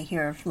one I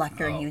hear of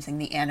Lecter using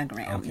the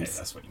anagrams. Okay,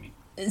 that's what you mean.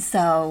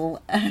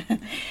 So,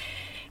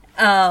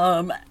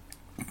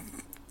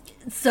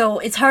 so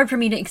it's hard for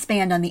me to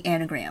expand on the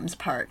anagrams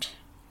part.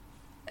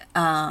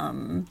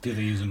 Do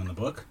they use them in the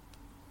book?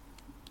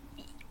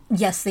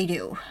 Yes, they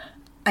do.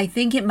 I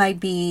think it might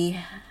be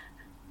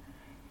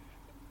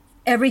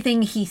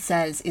everything he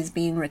says is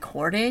being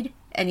recorded,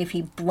 and if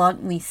he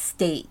bluntly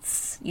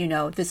states,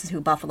 this is who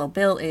Buffalo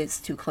Bill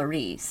is to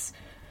Clarice,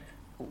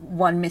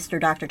 one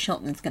Mr. Dr.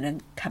 Chilton is going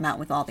to come out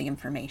with all the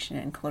information,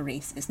 and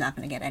Clarice is not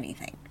going to get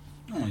anything.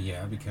 Oh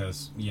yeah,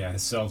 because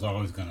his cell's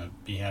always going to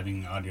be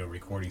having audio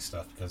recording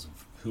stuff because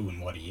of who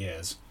and what he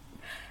is.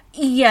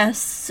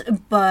 Yes,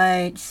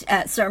 but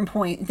at a certain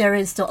point, there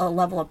is still a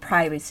level of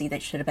privacy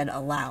that should have been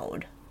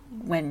allowed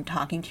when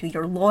talking to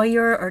your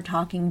lawyer or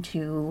talking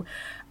to,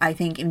 I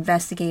think,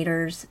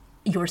 investigators.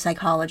 Your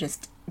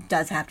psychologist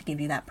does have to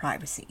give you that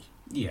privacy.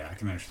 Yeah, I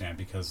can understand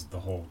because of the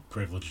whole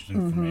privileged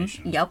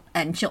information. Yep,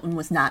 and Chilton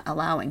was not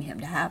allowing him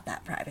to have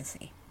that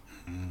privacy.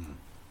 And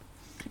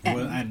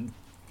Well, and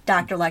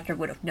Dr. Lecter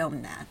would have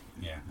known that.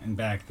 yeah, and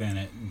back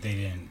then they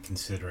didn't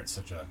consider it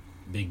such a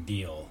big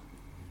deal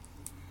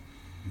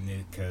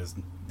because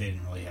they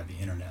didn't really have the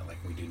internet like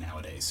we do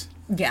nowadays.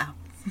 Yeah.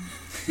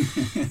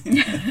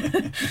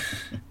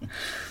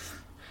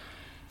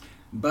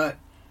 But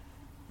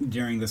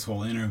during this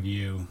whole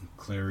interview,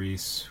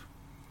 Clarice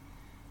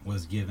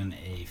was given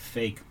a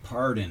fake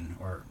pardon,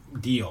 or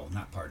deal,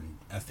 not pardon,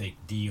 a fake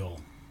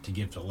deal to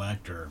give to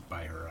Lecter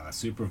by her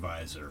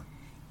supervisor.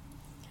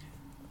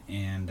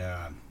 And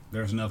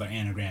there's another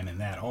anagram in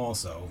that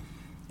also.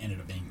 Ended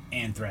up being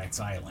Anthrax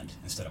Island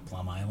instead of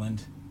Plum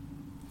Island.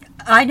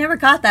 I never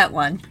got that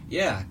one.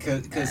 Yeah,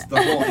 because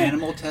the whole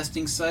animal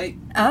testing site,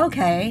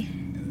 Okay.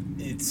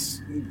 it's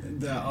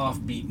the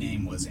offbeat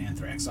name was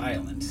Anthrax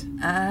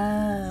Island.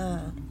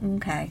 Oh,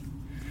 okay.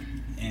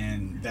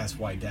 And that's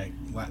why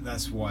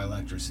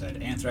Lecter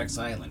said Anthrax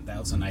Island. That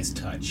was a nice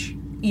touch.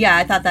 Yeah,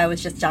 I thought that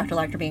was just Dr.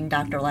 Lecter being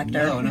Dr.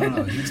 Lecter.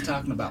 No. He was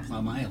talking about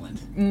Plum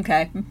Island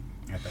Okay.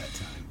 at that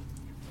time.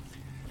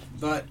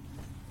 But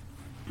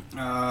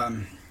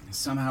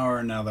somehow or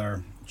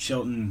another,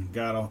 Chilton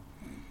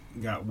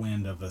got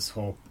wind of this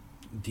whole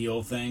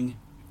deal thing.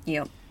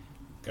 Yep.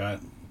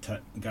 Got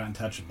in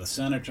touch with the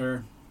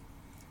senator,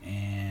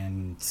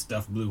 and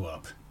stuff blew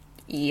up.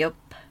 Yep.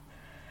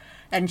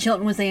 And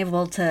Chilton was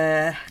able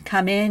to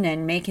come in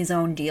and make his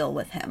own deal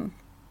with him.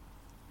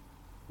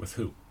 With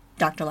who?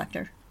 Dr.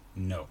 Lecter.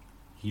 No.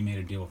 He made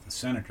a deal with the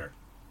senator.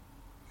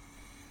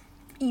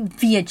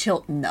 Via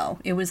Chilton, though.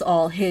 It was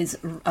all his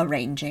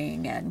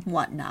arranging and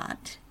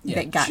whatnot Yeah,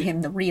 that got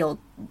him the real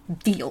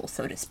deal,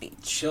 so to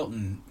speak.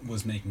 Chilton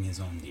was making his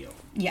own deal.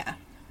 Yeah.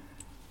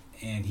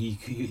 And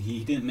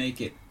he didn't make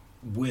it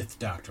with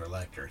Dr.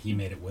 Lecter. He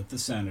made it with the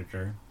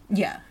senator.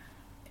 Yeah.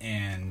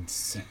 And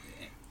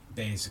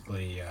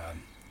basically,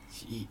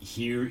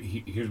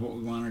 here's what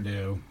we want to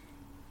do.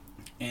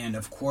 And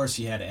of course,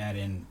 he had to add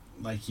in,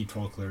 like he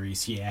told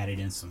Clarice, he added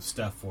in some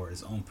stuff for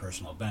his own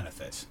personal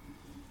benefit.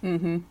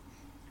 Mm-hmm.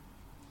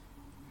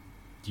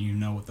 Do you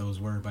know what those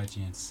were by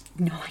chance?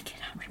 No, I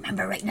cannot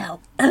remember right now.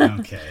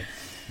 Okay.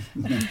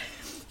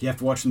 You have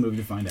to watch the movie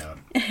to find out.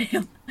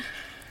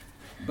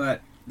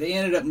 But they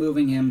ended up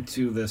moving him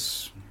to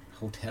this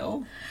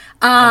hotel?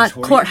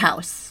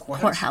 Courthouse. It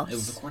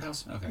was a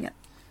courthouse? Okay. Yep.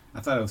 I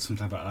thought it was some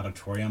type of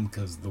auditorium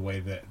because the way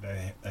that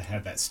they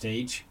had that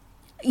stage.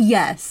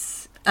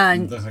 Yes.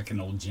 It looked like an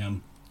old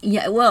gym.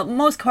 Yeah, well,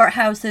 most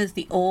courthouses,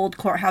 the old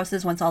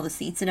courthouses, once all the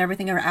seats and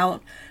everything are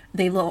out,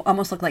 they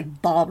almost look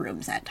like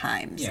ballrooms at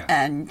times. Yeah.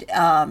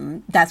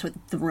 And that's what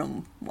the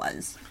room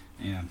was.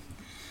 Yeah.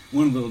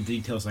 One of the little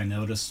details I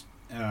noticed,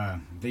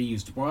 they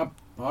used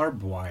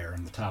barbed wire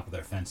on the top of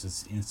their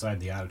fences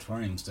inside the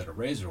auditorium instead of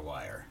razor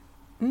wire.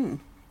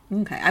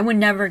 Okay, I would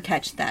never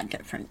catch that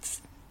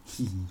difference.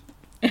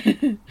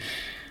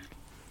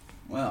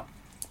 Well,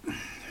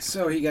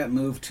 so he got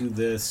moved to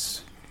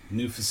this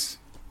new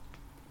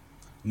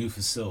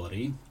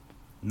facility,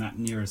 not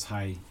near as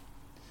high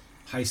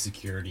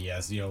security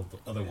as the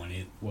other one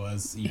it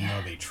was, even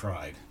though they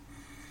tried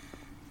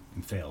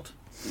and failed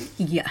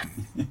Yeah.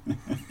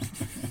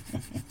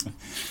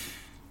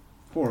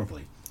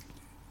 horribly.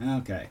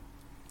 Okay,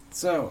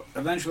 so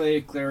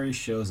eventually Clarice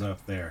shows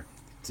up there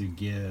to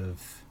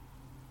give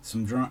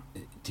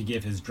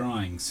his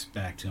drawings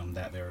back to him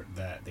that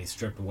they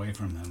stripped away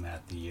from him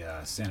at the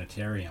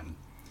sanitarium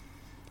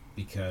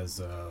because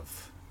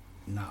of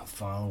not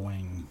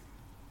following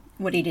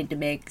What he did to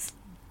Miggs.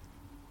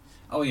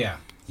 Oh yeah,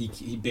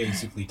 he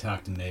basically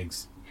talked to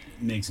Miggs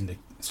into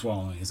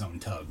swallowing his own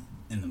tub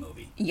in the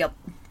movie Yep.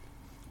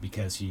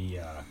 because he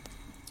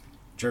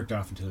jerked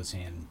off into his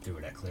hand and threw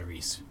it at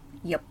Clarice.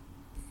 Yep.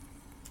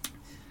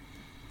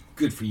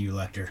 Good for you,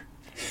 Lecter.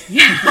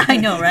 Yeah, I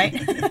know, right?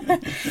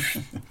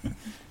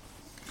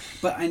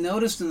 But I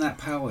noticed in that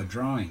pile of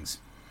drawings,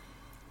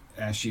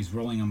 as she's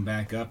rolling them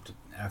back up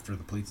after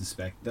the police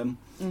inspect them,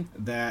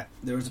 that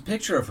there was a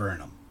picture of her in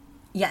them.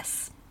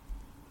 Yes.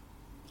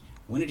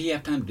 When did he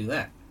have time to do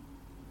that?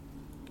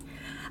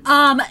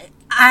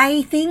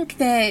 I think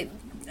that,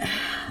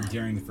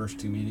 During the first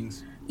two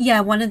meetings?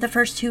 yeah, one of the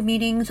first two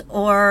meetings,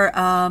 or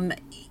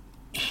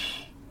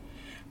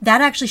that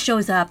actually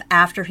shows up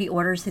after he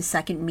orders his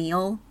second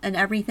meal and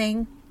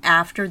everything,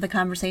 after the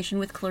conversation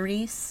with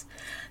Clarice.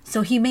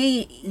 So he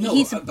may...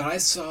 No, but I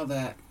saw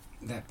that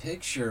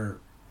picture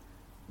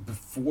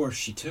before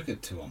she took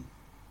it to him.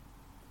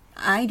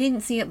 I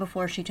didn't see it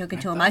before she took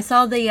it to him. I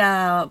saw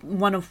the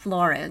one of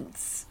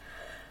Florence.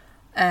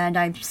 And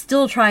I'm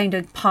still trying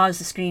to pause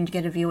the screen to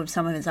get a view of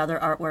some of his other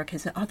artwork.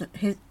 His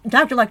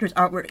Dr. Lecter's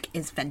artwork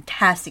is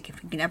fantastic.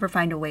 If you can ever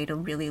find a way to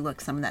really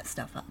look some of that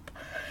stuff up,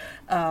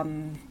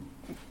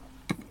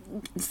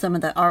 some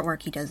of the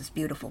artwork he does is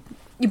beautiful.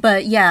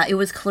 But yeah, it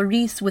was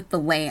Clarice with the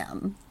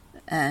lamb,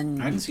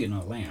 and I didn't see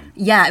no lamb.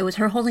 Yeah, it was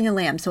her holding a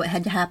lamb, so it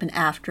had to happen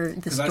after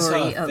the story. Because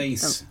I saw a of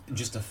face,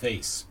 just a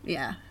face.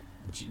 Yeah.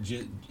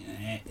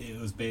 It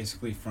was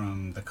basically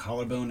from the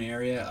collarbone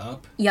area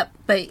up. Yep,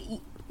 but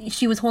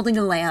she was holding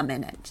a lamb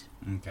in it.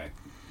 Okay.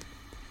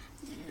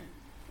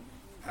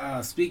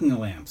 Speaking of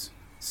lambs,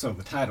 so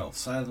the title,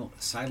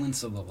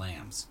 Silence of the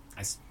Lambs.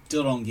 I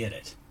still don't get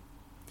it.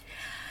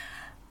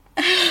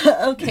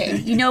 Okay,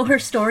 you know her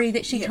story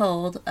that she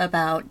told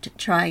about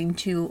trying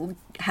to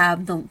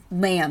have the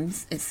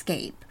lambs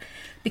escape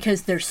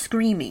because their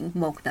screaming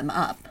woke them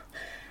up.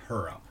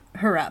 Her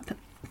up.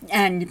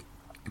 And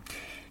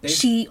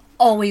she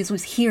always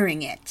was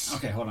hearing it.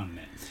 Okay, hold on a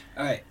minute.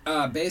 All right.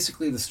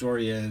 Basically, the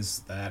story is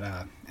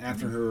that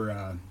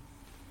after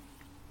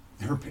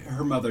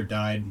her mother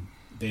died,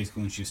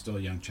 basically when she was still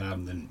a young child,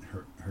 and then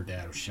her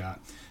dad was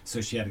shot,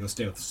 so she had to go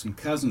stay with some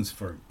cousins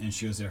and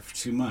she was there for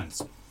 2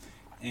 months,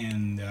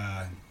 and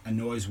a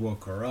noise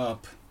woke her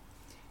up,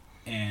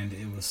 and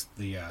it was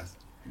the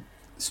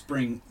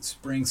spring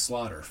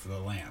slaughter for the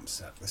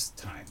lambs at this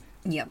time.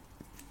 Yep.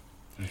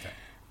 Okay.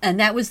 And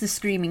that was the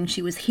screaming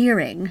she was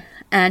hearing,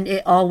 and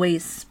it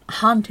always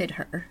haunted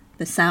her,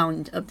 the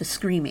sound of the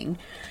screaming.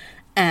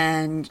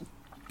 And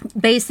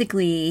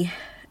basically,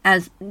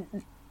 as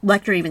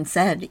Lecter even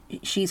said,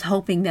 she's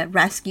hoping that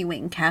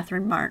rescuing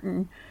Catherine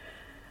Martin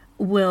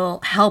will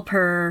help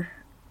her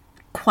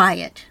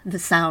quiet the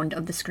sound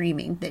of the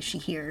screaming that she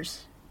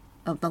hears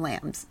of the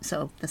lambs.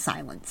 So the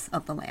silence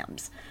of the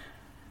lambs.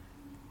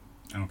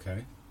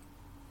 Okay.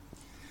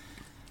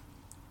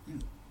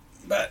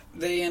 But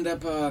they end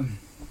up...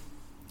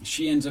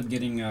 she ends up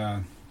getting...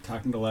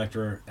 talking to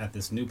Lecter at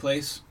this new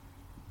place.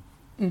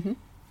 Mm-hmm.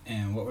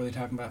 And what were they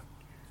talking about?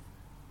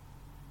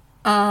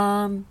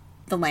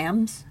 The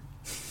lambs.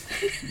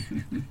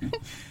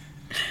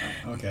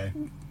 Okay.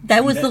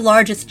 That was the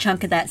largest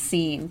chunk of that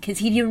scene, because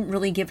he didn't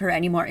really give her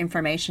any more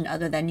information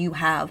other than you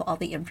have all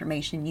the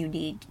information you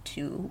need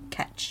to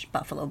catch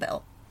Buffalo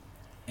Bill.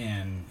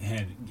 And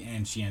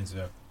she ends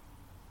up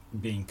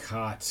being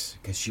caught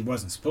because she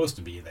wasn't supposed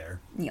to be there.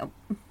 Yep.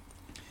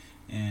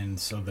 And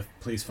so the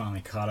police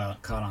finally caught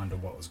on to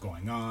what was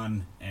going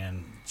on,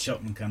 and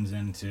Chilton comes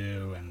in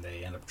too, and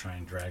they end up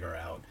trying to drag her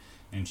out,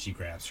 and she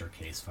grabs her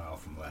case file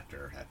from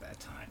Lecter at that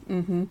time.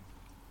 Mm-hmm.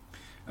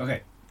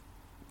 Okay.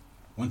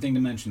 One thing to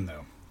mention,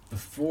 though.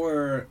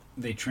 Before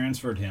they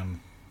transferred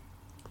him,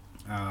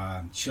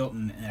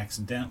 Chilton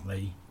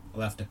accidentally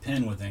left a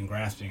pin within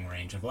grasping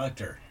range of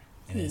Lecter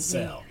in his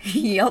cell.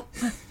 Yep.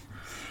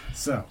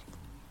 So,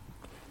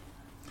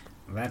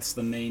 that's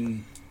the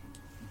main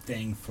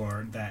thing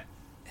for that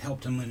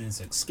helped him in his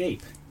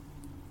escape.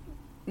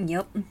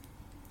 Yep.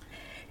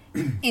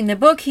 In the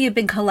book, he had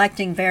been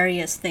collecting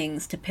various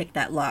things to pick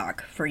that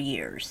lock for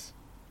years.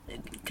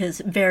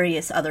 Because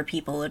various other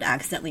people had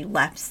accidentally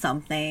left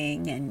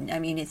something, and I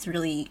mean, it's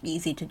really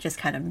easy to just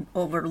kind of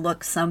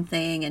overlook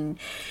something, and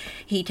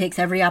he takes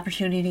every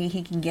opportunity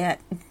he can get.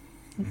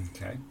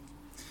 Okay.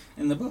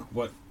 In the book,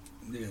 what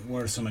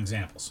are some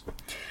examples?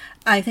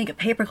 I think a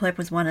paperclip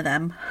was one of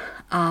them.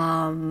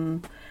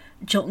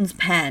 Chilton's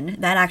pen,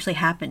 that actually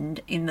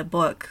happened in the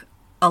book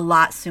a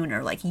lot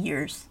sooner, like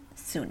years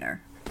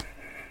sooner.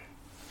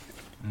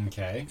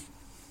 Okay.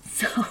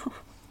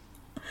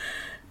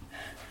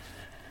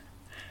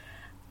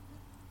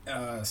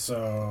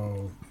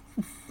 So,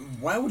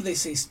 why would they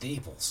say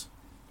staples?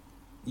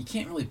 You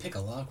can't really pick a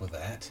lock with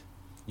that.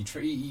 You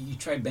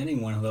try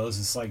bending one of those,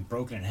 it's like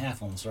broken in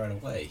half almost right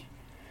away.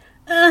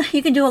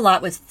 You can do a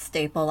lot with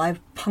staple.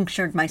 I've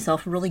punctured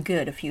myself really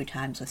good a few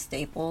times with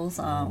staples.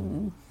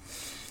 Oh,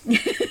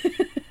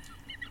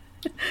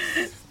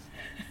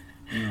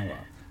 well.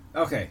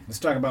 Okay, let's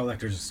talk about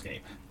Lecter's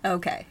escape.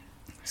 Okay.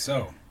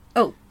 So.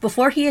 Oh,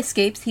 before he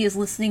escapes, he is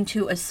listening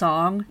to a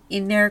song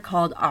in there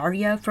called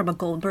Aria from a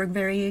Goldberg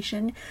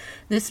variation.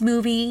 This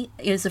movie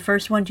is the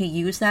first one to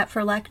use that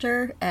for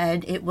Lecter,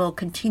 and it will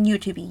continue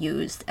to be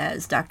used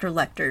as Dr.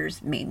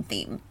 Lecter's main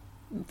theme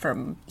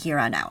from here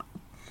on out.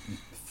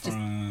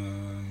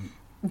 From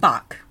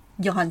Bach.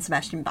 Johann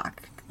Sebastian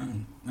Bach.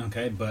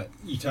 Okay, but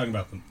you talking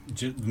about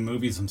the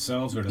movies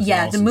themselves, or does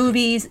yeah, it the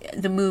movies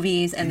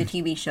and the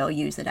TV show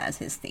use it as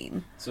his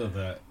theme. So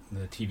the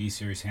TV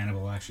series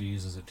Hannibal actually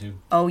uses it too?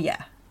 Oh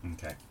yeah.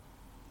 Okay.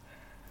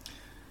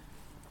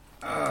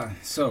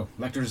 So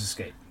Lecter's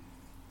escape.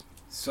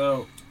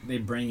 So they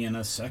bring in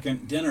a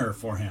second dinner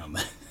for him.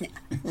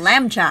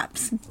 Lamb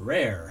chops.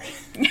 Rare.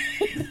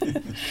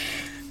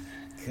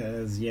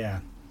 Because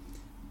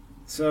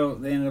so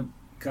they end up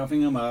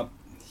cuffing him up.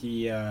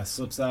 He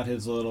slips out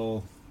his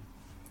little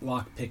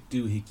lockpick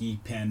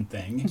doohickey pen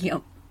thing.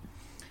 Yep.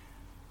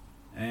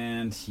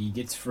 And he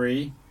gets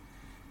free.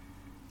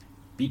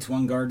 Beats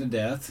one guard to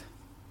death.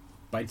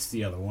 Bites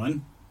the other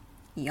one.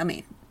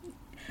 Yummy.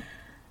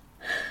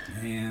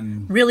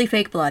 And really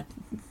fake blood.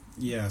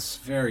 Yes,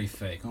 very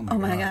fake. Oh my Oh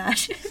god. my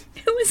gosh.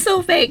 It was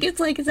so fake.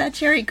 It's like, is that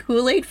cherry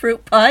Kool-Aid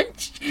fruit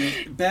punch?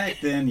 Back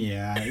then,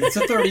 yeah. It's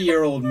a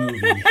 30-year-old movie.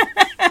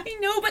 I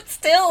know, but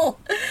still.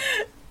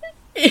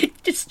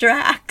 It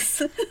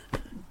distracts.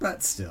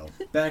 But still,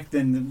 back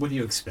then, what do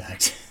you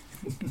expect?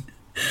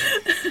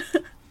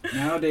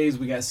 Nowadays,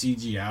 we got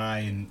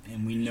CGI,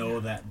 and we know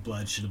that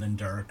blood should have been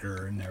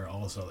darker, and there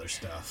all this other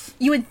stuff.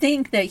 You would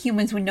think that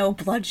humans would know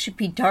blood should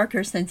be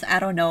darker since, I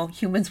don't know,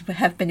 humans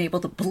have been able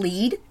to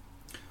bleed.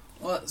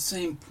 Well, at the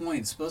same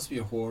point, it's supposed to be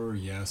a horror,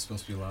 yeah, it's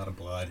supposed to be a lot of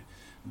blood,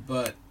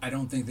 but I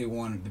don't think they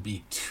want it to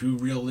be too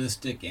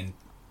realistic and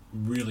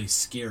really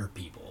scare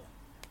people.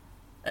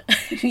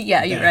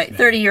 Yeah, you're Back right.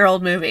 then.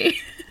 30-year-old movie.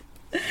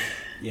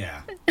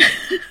 Yeah.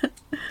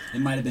 It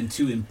might have been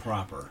too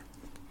improper.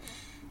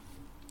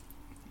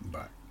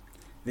 But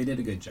they did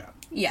a good job.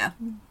 Yeah.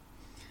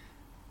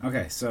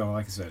 Okay, so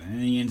like I said,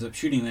 and he ends up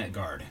shooting that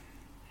guard.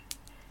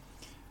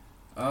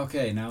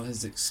 Okay, now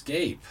his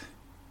escape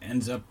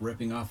ends up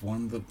ripping off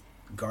one of the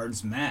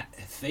guard's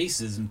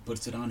faces and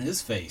puts it on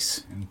his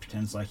face and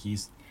pretends like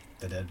he's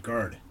the dead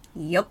guard.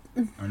 Yep.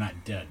 Or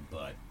not dead,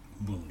 but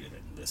wounded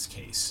in this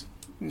case.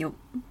 Yep.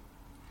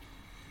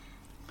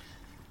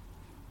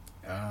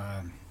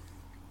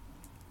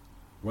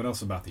 What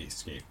else about the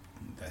escape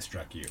that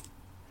struck you?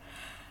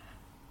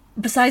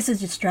 Besides the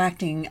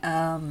distracting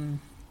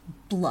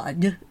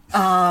blood,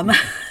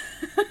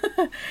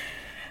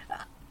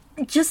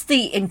 just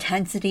the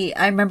intensity.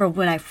 I remember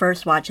when I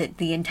first watched it,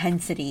 the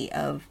intensity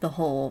of the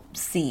whole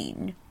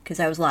scene, because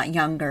I was a lot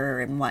younger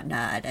and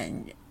whatnot,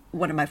 and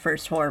one of my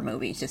first horror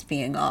movies just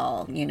being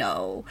all, you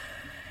know,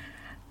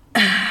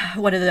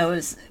 one of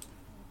those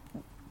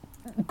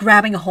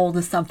grabbing a hold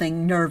of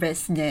something,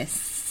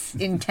 nervousness,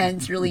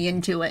 intense, really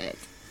into it.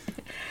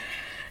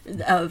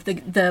 Of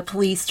the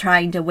police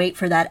trying to wait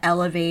for that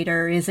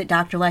elevator. Is it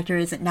Dr. Lecter?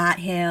 Is it not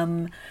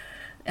him?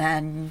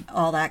 And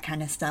all that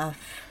kind of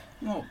stuff.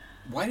 Well,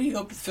 why did he go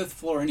up to the 5th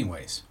floor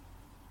anyways?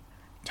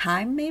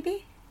 Time,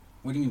 maybe?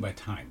 What do you mean by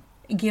time?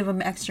 Give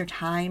them extra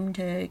time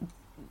to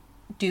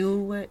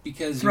do it,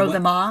 Because throw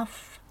them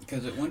off?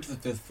 Because it went to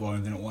the 5th floor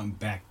and then it went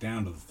back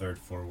down to the 3rd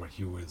floor where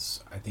he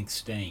was, I think,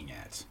 staying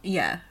at.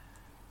 Yeah.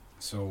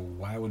 So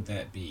why would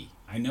that be?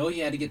 I know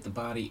he had to get the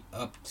body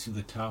up to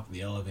the top of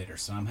the elevator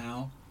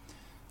somehow,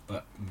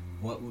 but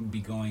what would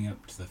be going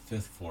up to the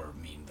 5th floor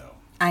mean, though?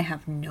 I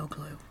have no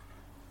clue.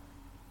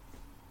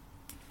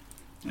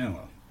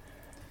 Oh,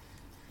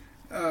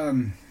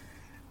 well.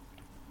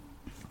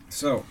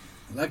 So,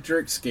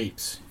 Lecter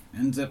escapes,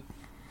 ends up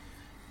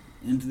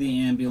into the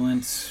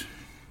ambulance,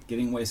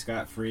 getting away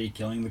scot-free,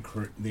 killing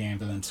the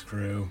ambulance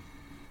crew.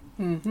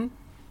 Mm-hmm.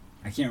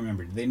 I can't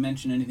remember. Did they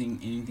mention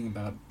anything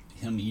about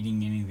him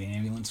eating any of the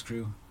ambulance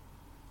crew?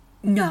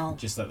 No.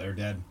 Just that they're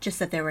dead? Just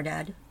that they were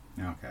dead.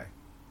 Okay.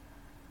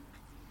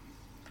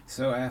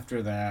 So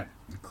after that,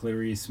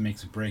 Clarice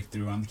makes a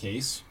breakthrough on the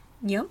case.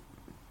 Yep.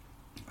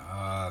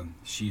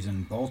 She's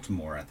in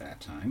Baltimore at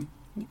that time.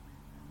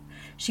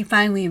 She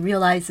finally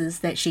realizes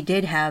that she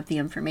did have the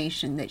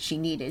information that she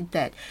needed,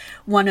 that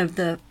one of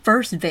the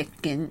first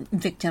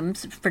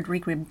victims,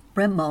 Frederica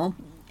Bremo,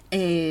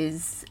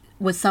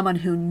 was someone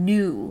who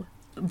knew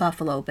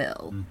Buffalo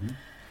Bill. Mm-hmm.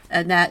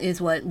 And that is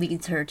what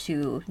leads her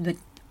to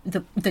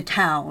the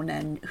town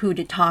and who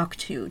to talk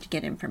to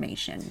get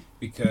information.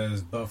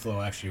 Because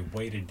Buffalo actually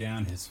weighted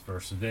down his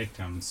first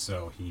victim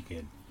so he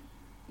could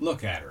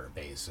look at her,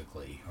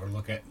 basically, or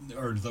look at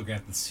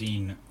the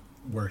scene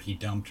where he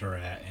dumped her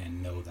at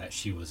and know that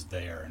she was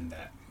there and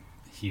that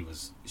she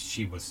was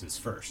his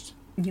first.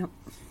 Yep.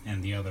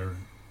 And the other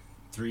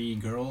 3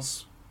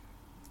 girls,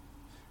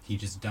 he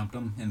just dumped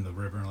them in the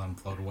river and let them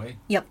float away.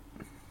 Yep.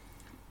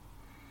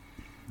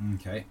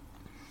 Okay.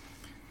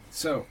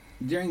 So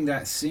during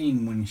that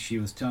scene when she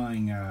was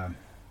telling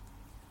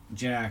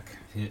Jack,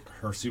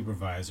 her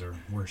supervisor,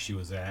 where she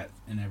was at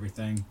and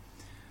everything,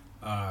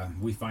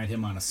 we find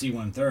him on a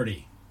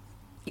C-130.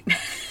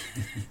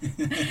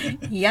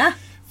 Yeah.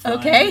 Fine.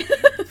 Okay.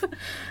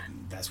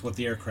 That's what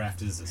the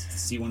aircraft is. It's the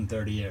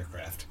C-130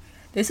 aircraft.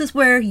 This is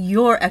where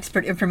your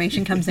expert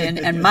information comes in,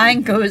 and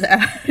mine goes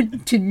out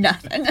to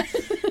nothing.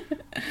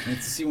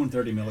 It's a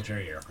C-130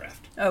 military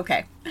aircraft.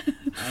 Okay.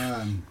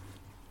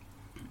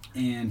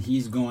 And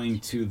he's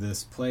going to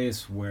this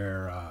place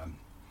where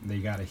they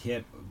got a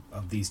hit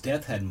of these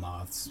death head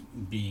moths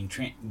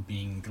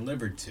being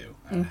delivered to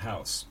at a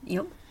house.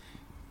 Yep.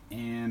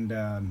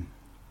 And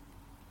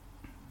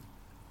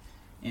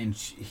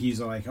he's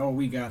like, oh,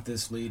 we got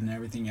this lead and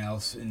everything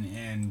else,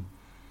 and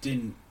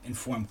didn't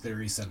inform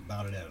Clarice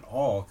about it at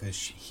all because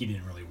he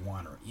didn't really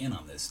want her in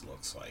on this,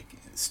 looks like,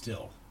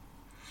 still.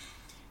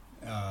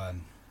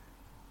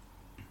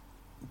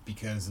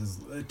 Because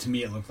to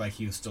me it looked like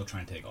he was still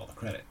trying to take all the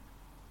credit.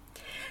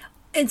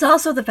 It's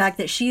also the fact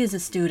that she is a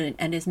student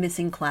and is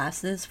missing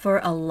classes for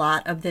a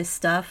lot of this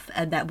stuff,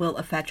 and that will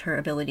affect her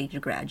ability to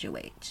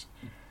graduate.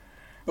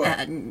 But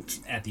And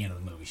at the end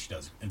of the movie, she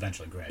does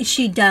eventually graduate.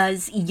 she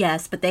does,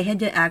 yes, but they had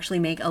to actually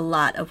make a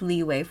lot of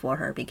leeway for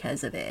her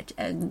because of it,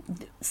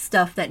 and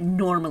stuff that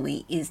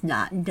normally is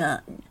not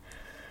done.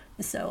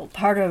 So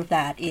part of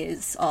that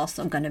is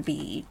also going to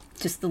be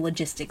just the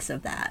logistics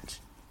of that.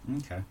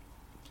 Okay.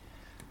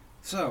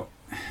 So,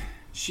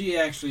 she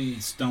actually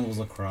stumbles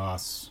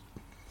across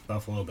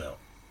Buffalo Bill.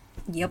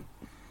 Yep.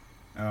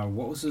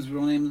 What was his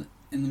real name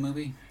in the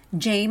movie?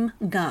 James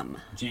Gumb.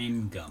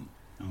 James Gumb.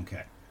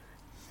 Okay.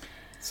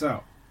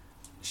 So,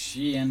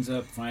 she ends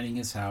up finding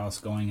his house,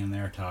 going in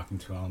there, talking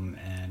to him,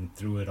 and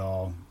through it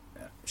all,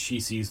 she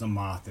sees the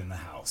moth in the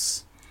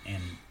house.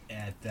 And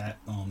at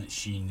that moment,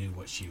 she knew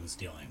what she was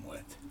dealing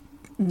with.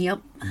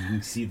 Yep. You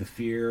can see the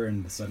fear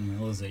and the sudden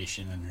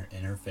realization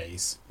in her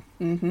face.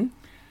 Mm-hmm.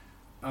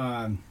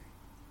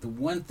 The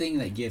one thing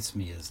that gets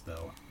me is,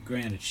 though,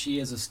 granted, she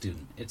is a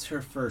student. It's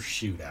her first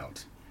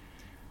shootout.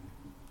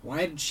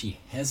 Why did she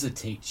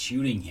hesitate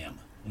shooting him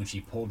when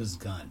she pulled his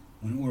gun?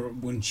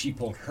 When she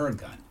pulled her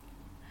gun?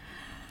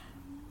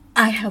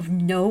 I have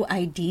no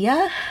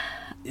idea.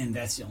 And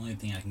that's the only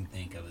thing I can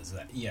think of is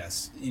that,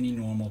 yes, any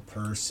normal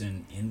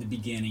person in the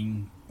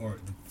beginning or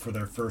for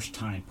their first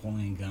time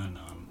pulling a gun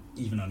on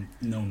even a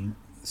known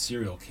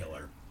serial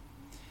killer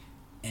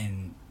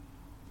and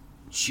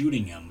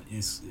shooting him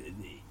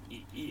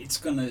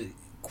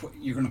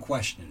you're gonna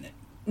question it.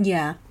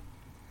 Yeah.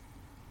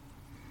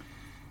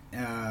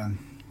 Uh,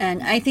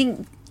 And I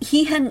think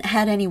he hadn't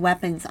had any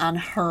weapons on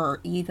her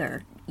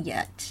either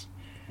yet.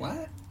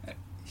 what?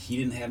 He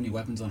didn't have any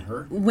weapons on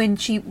her? When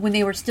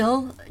they were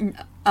still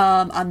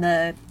on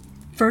the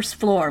first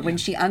floor, when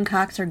she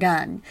uncocks her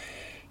gun,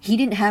 he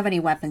didn't have any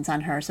weapons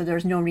on her, so there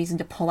was no reason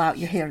to pull out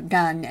your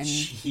gun. And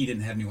He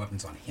didn't have any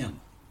weapons on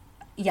him.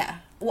 yeah,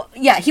 well,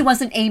 yeah, he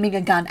wasn't aiming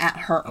a gun at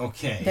her.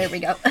 Okay. There we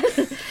go.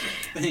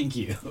 Thank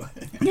you.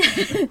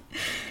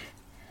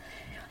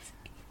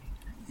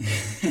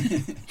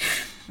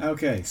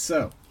 Okay,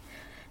 so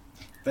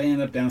they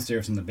end up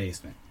downstairs in the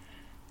basement.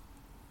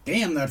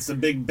 Damn, that's a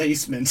big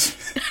basement.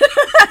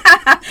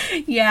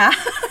 Yeah.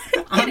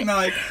 I'm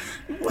like,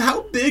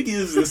 how big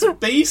is this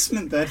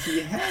basement that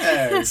he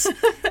has?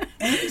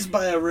 And it's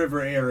by a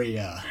river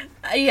area.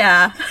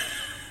 Yeah.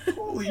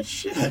 Holy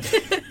shit.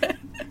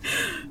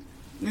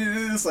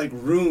 It's like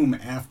room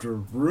after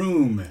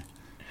room.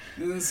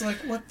 And it's like,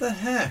 what the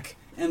heck?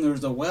 And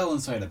there's a well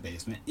inside a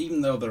basement,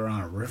 even though they're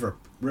on a river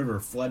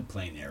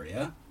floodplain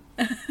area.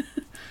 And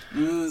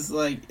it's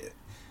like,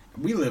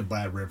 we live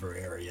by a river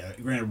area.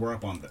 Granted, we're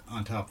up on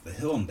top of the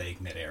hill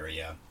embankment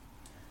area,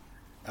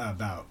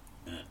 about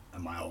a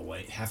mile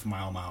away, half a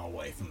mile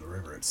away from the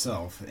river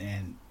itself,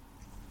 and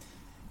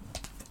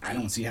I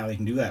don't see how they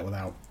can do that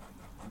without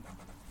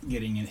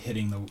hitting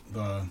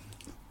the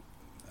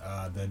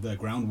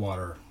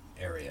groundwater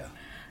area.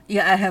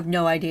 Yeah, I have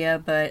no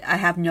idea, but I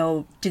have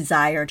no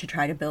desire to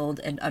try to build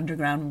an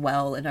underground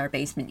well in our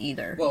basement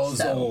either. Well, it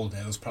was old,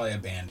 and it was probably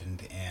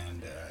abandoned,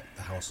 and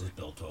the house was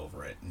built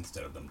over it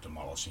instead of them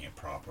demolishing it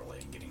properly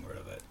and getting rid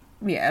of it.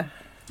 Yeah.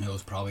 It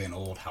was probably an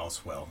old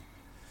house well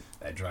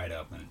that dried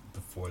up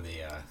before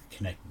they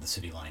connected the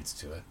city lines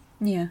to it.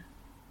 Yeah.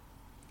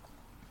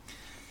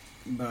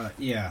 But,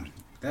 yeah,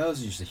 that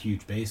was just a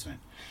huge basement.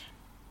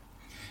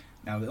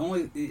 Now,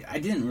 I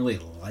didn't really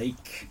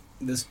like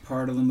this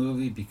part of the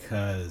movie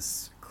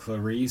because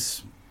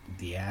Clarice,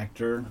 the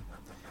actor,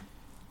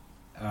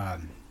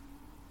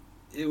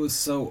 it was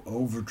so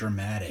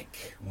overdramatic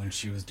when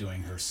she was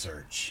doing her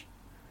search.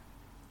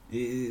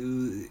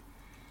 It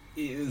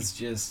was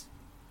just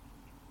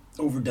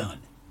overdone.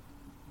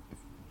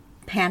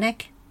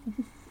 Panic?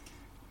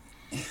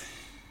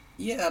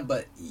 Yeah,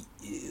 but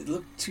it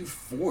looked too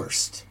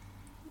forced.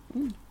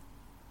 Mm.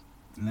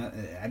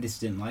 And I just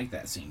didn't like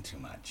that scene too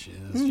much.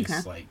 It was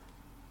just like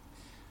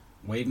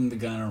waving the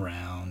gun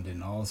around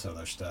and all this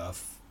other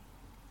stuff.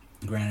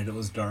 Granted, it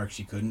was dark;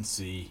 she couldn't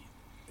see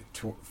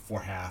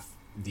for half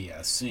the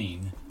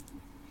scene,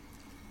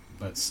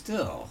 but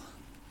still.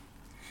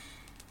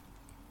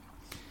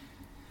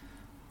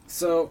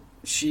 So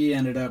she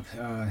ended up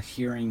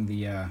hearing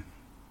the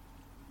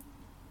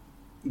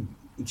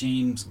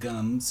James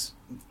Gumb's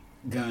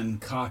gun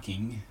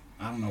cocking.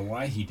 I don't know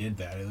why he did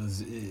that.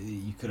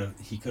 He could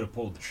have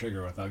pulled the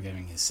trigger without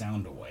giving his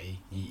sound away.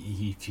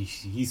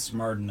 He's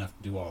smart enough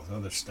to do all this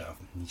other stuff.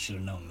 He should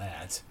have known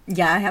that.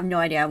 Yeah, I have no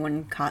idea. I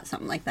wouldn't have caught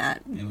something like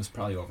that. It was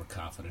probably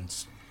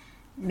overconfidence.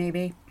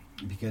 Maybe.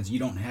 Because you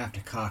don't have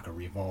to cock a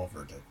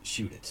revolver to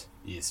shoot it.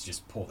 It's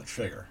just pull the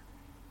trigger.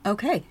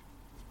 Okay.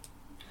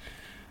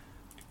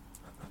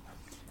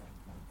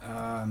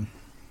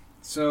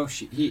 So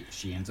she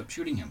ends up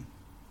shooting him.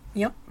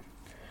 Yep.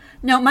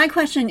 Now, my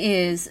question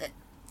is,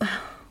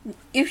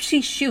 if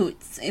she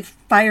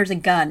fires a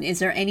gun, is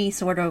there any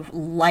sort of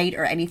light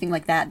or anything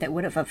like that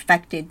would have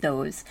affected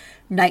those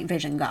night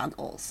vision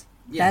goggles?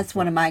 Yeah, That's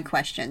one of my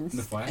questions.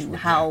 The flash and would,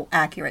 how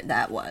accurate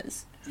that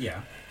was.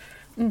 Yeah.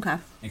 Okay.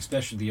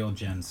 Especially the old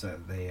gens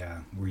that they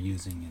were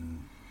using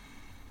in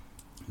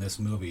this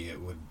movie,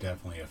 it would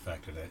definitely have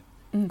affected it.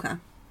 Okay.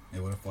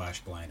 It would have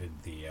flash blinded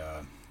the.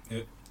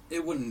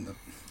 It wouldn't.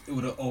 It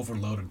would have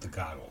overloaded the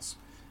goggles.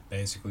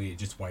 Basically, it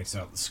just wipes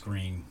out the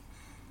screen,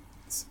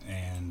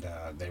 and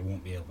they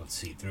won't be able to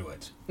see through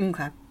it.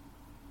 Okay.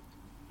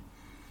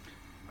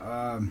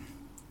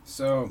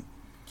 So,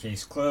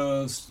 case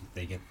closed.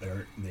 They get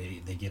their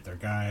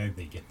guy.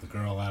 They get the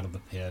girl out of the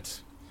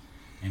pit,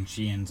 and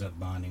she ends up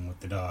bonding with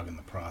the dog in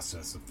the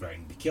process of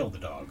threatening to kill the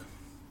dog.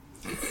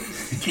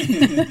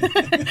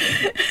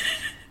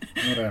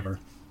 Whatever.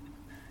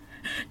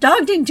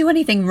 Dog didn't do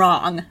anything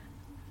wrong.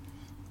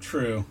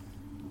 True.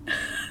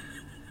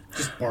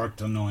 Just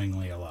barked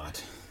annoyingly a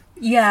lot.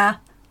 Yeah.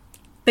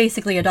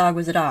 Basically, a dog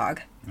was a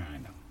dog. I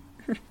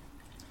know.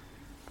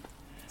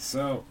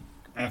 So,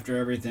 after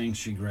everything,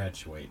 she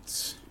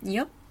graduates.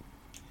 Yep.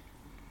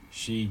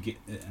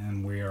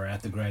 And we are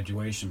at the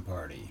graduation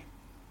party.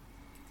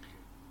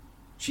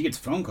 She gets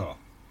a phone call.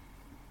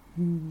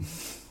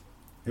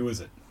 Who is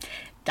it?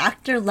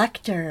 Dr.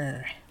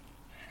 Lecter.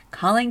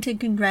 Calling to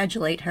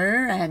congratulate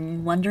her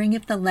and wondering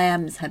if the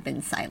lambs have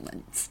been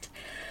silenced.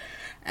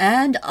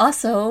 And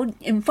also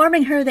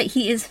informing her that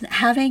he is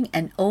having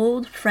an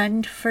old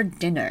friend for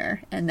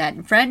dinner, and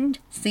that friend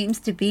seems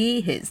to be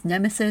his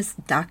nemesis,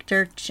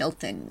 Dr.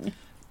 Chilton.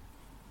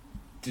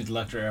 Did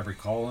Lecter ever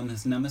call him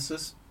his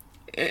nemesis?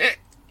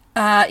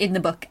 In the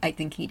book, I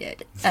think he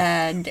did.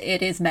 And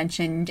it is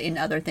mentioned in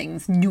other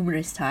things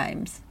numerous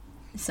times.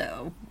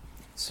 So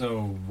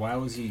why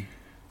was he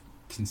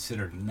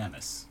considered a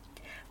nemesis?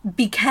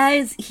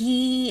 Because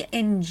he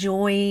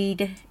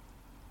enjoyed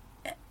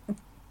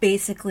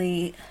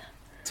basically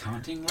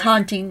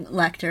taunting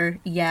Lecter,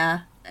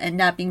 yeah, and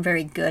not being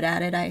very good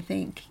at it, I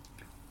think.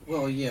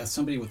 Well, yeah,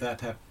 somebody with that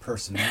type of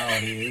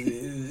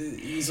personality,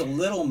 he's a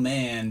little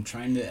man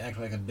trying to act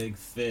like a big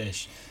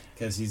fish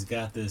because he's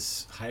got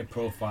this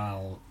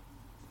high-profile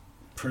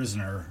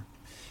prisoner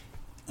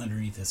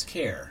underneath his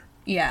care.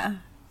 Yeah.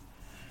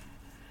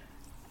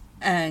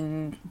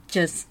 And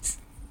he's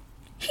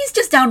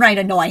just downright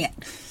annoying.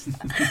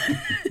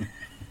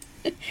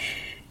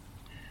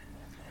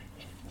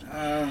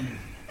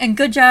 And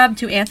good job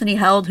to Anthony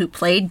Held, who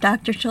played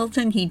Dr.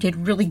 Chilton. He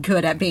did really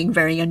good at being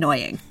very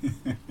annoying.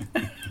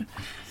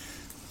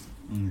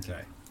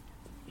 Okay.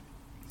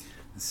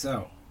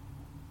 So,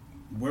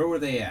 where were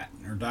they at?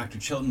 Or Dr.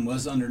 Chilton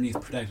was underneath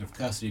protective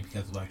custody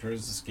because Lecter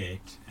has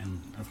escaped,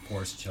 and of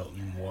course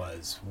Chilton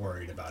was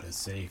worried about his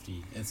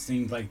safety. It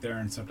seemed like they're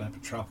in some type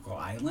of tropical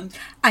island.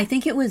 I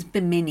think it was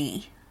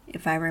Bimini,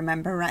 if I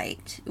remember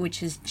right,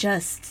 which is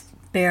just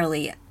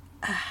barely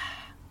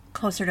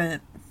closer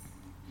to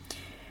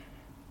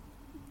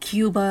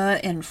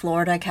Cuba and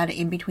Florida, kind of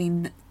in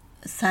between.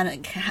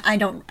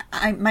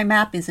 My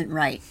map isn't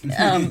right.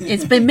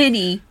 It's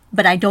Bimini,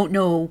 but I don't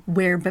know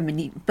where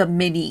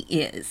Bimini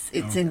is.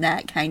 It's in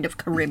that kind of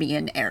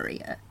Caribbean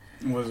area.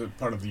 Was it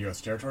part of the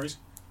U.S. territories?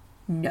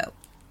 No.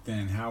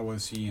 Then how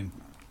was he in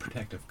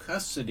protective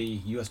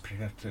custody, U.S.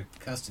 protective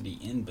custody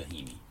in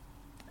Bahini?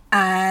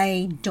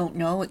 I don't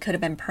know. It could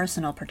have been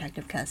personal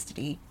protective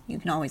custody. You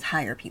can always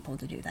hire people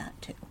to do that,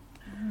 too.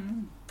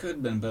 Could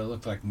have been, but it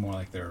looked like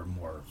they were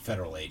more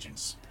federal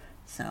agents.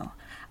 So,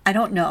 I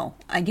don't know.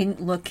 I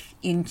didn't look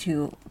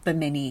into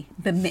Bimini.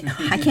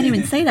 I can't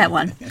even say that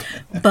one.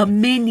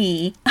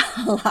 Bimini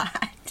a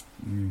lot.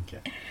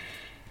 Okay.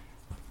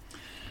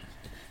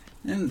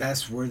 And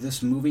that's where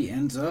this movie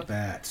ends up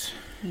at.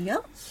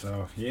 Yep.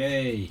 So,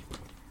 yay.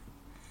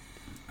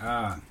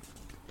 I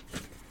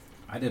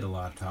did a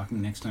lot of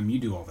talking. Next time you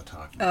do all the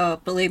talking. Oh,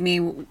 believe me,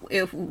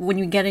 when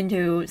you get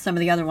into some of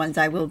the other ones,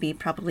 I will be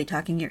probably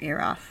talking your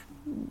ear off.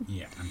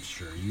 Yeah, I'm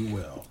sure you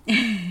will.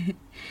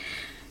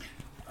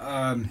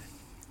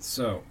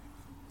 So,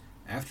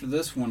 after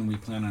this one, we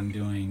plan on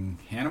doing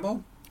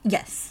Hannibal?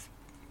 Yes.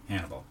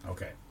 Hannibal,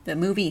 okay. The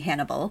movie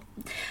Hannibal.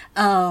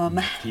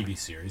 TV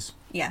series.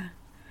 Yeah.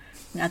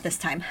 Not this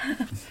time.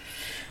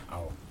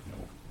 Oh, no.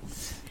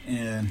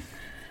 And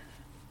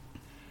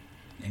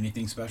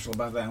anything special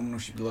about that one we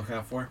should look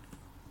out for?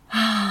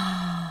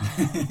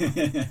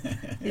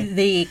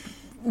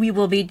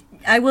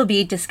 I will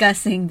be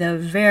discussing the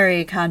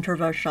very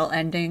controversial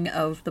ending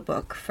of the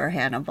book for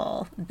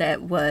Hannibal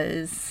that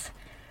was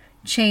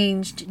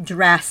changed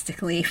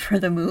drastically for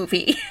the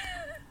movie.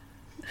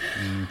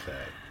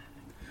 Okay.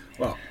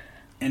 Well,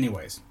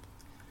 anyways,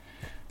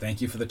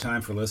 thank you for the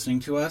time for listening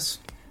to us,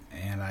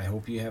 and I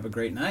hope you have a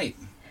great night.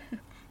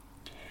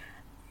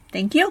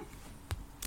 Thank you.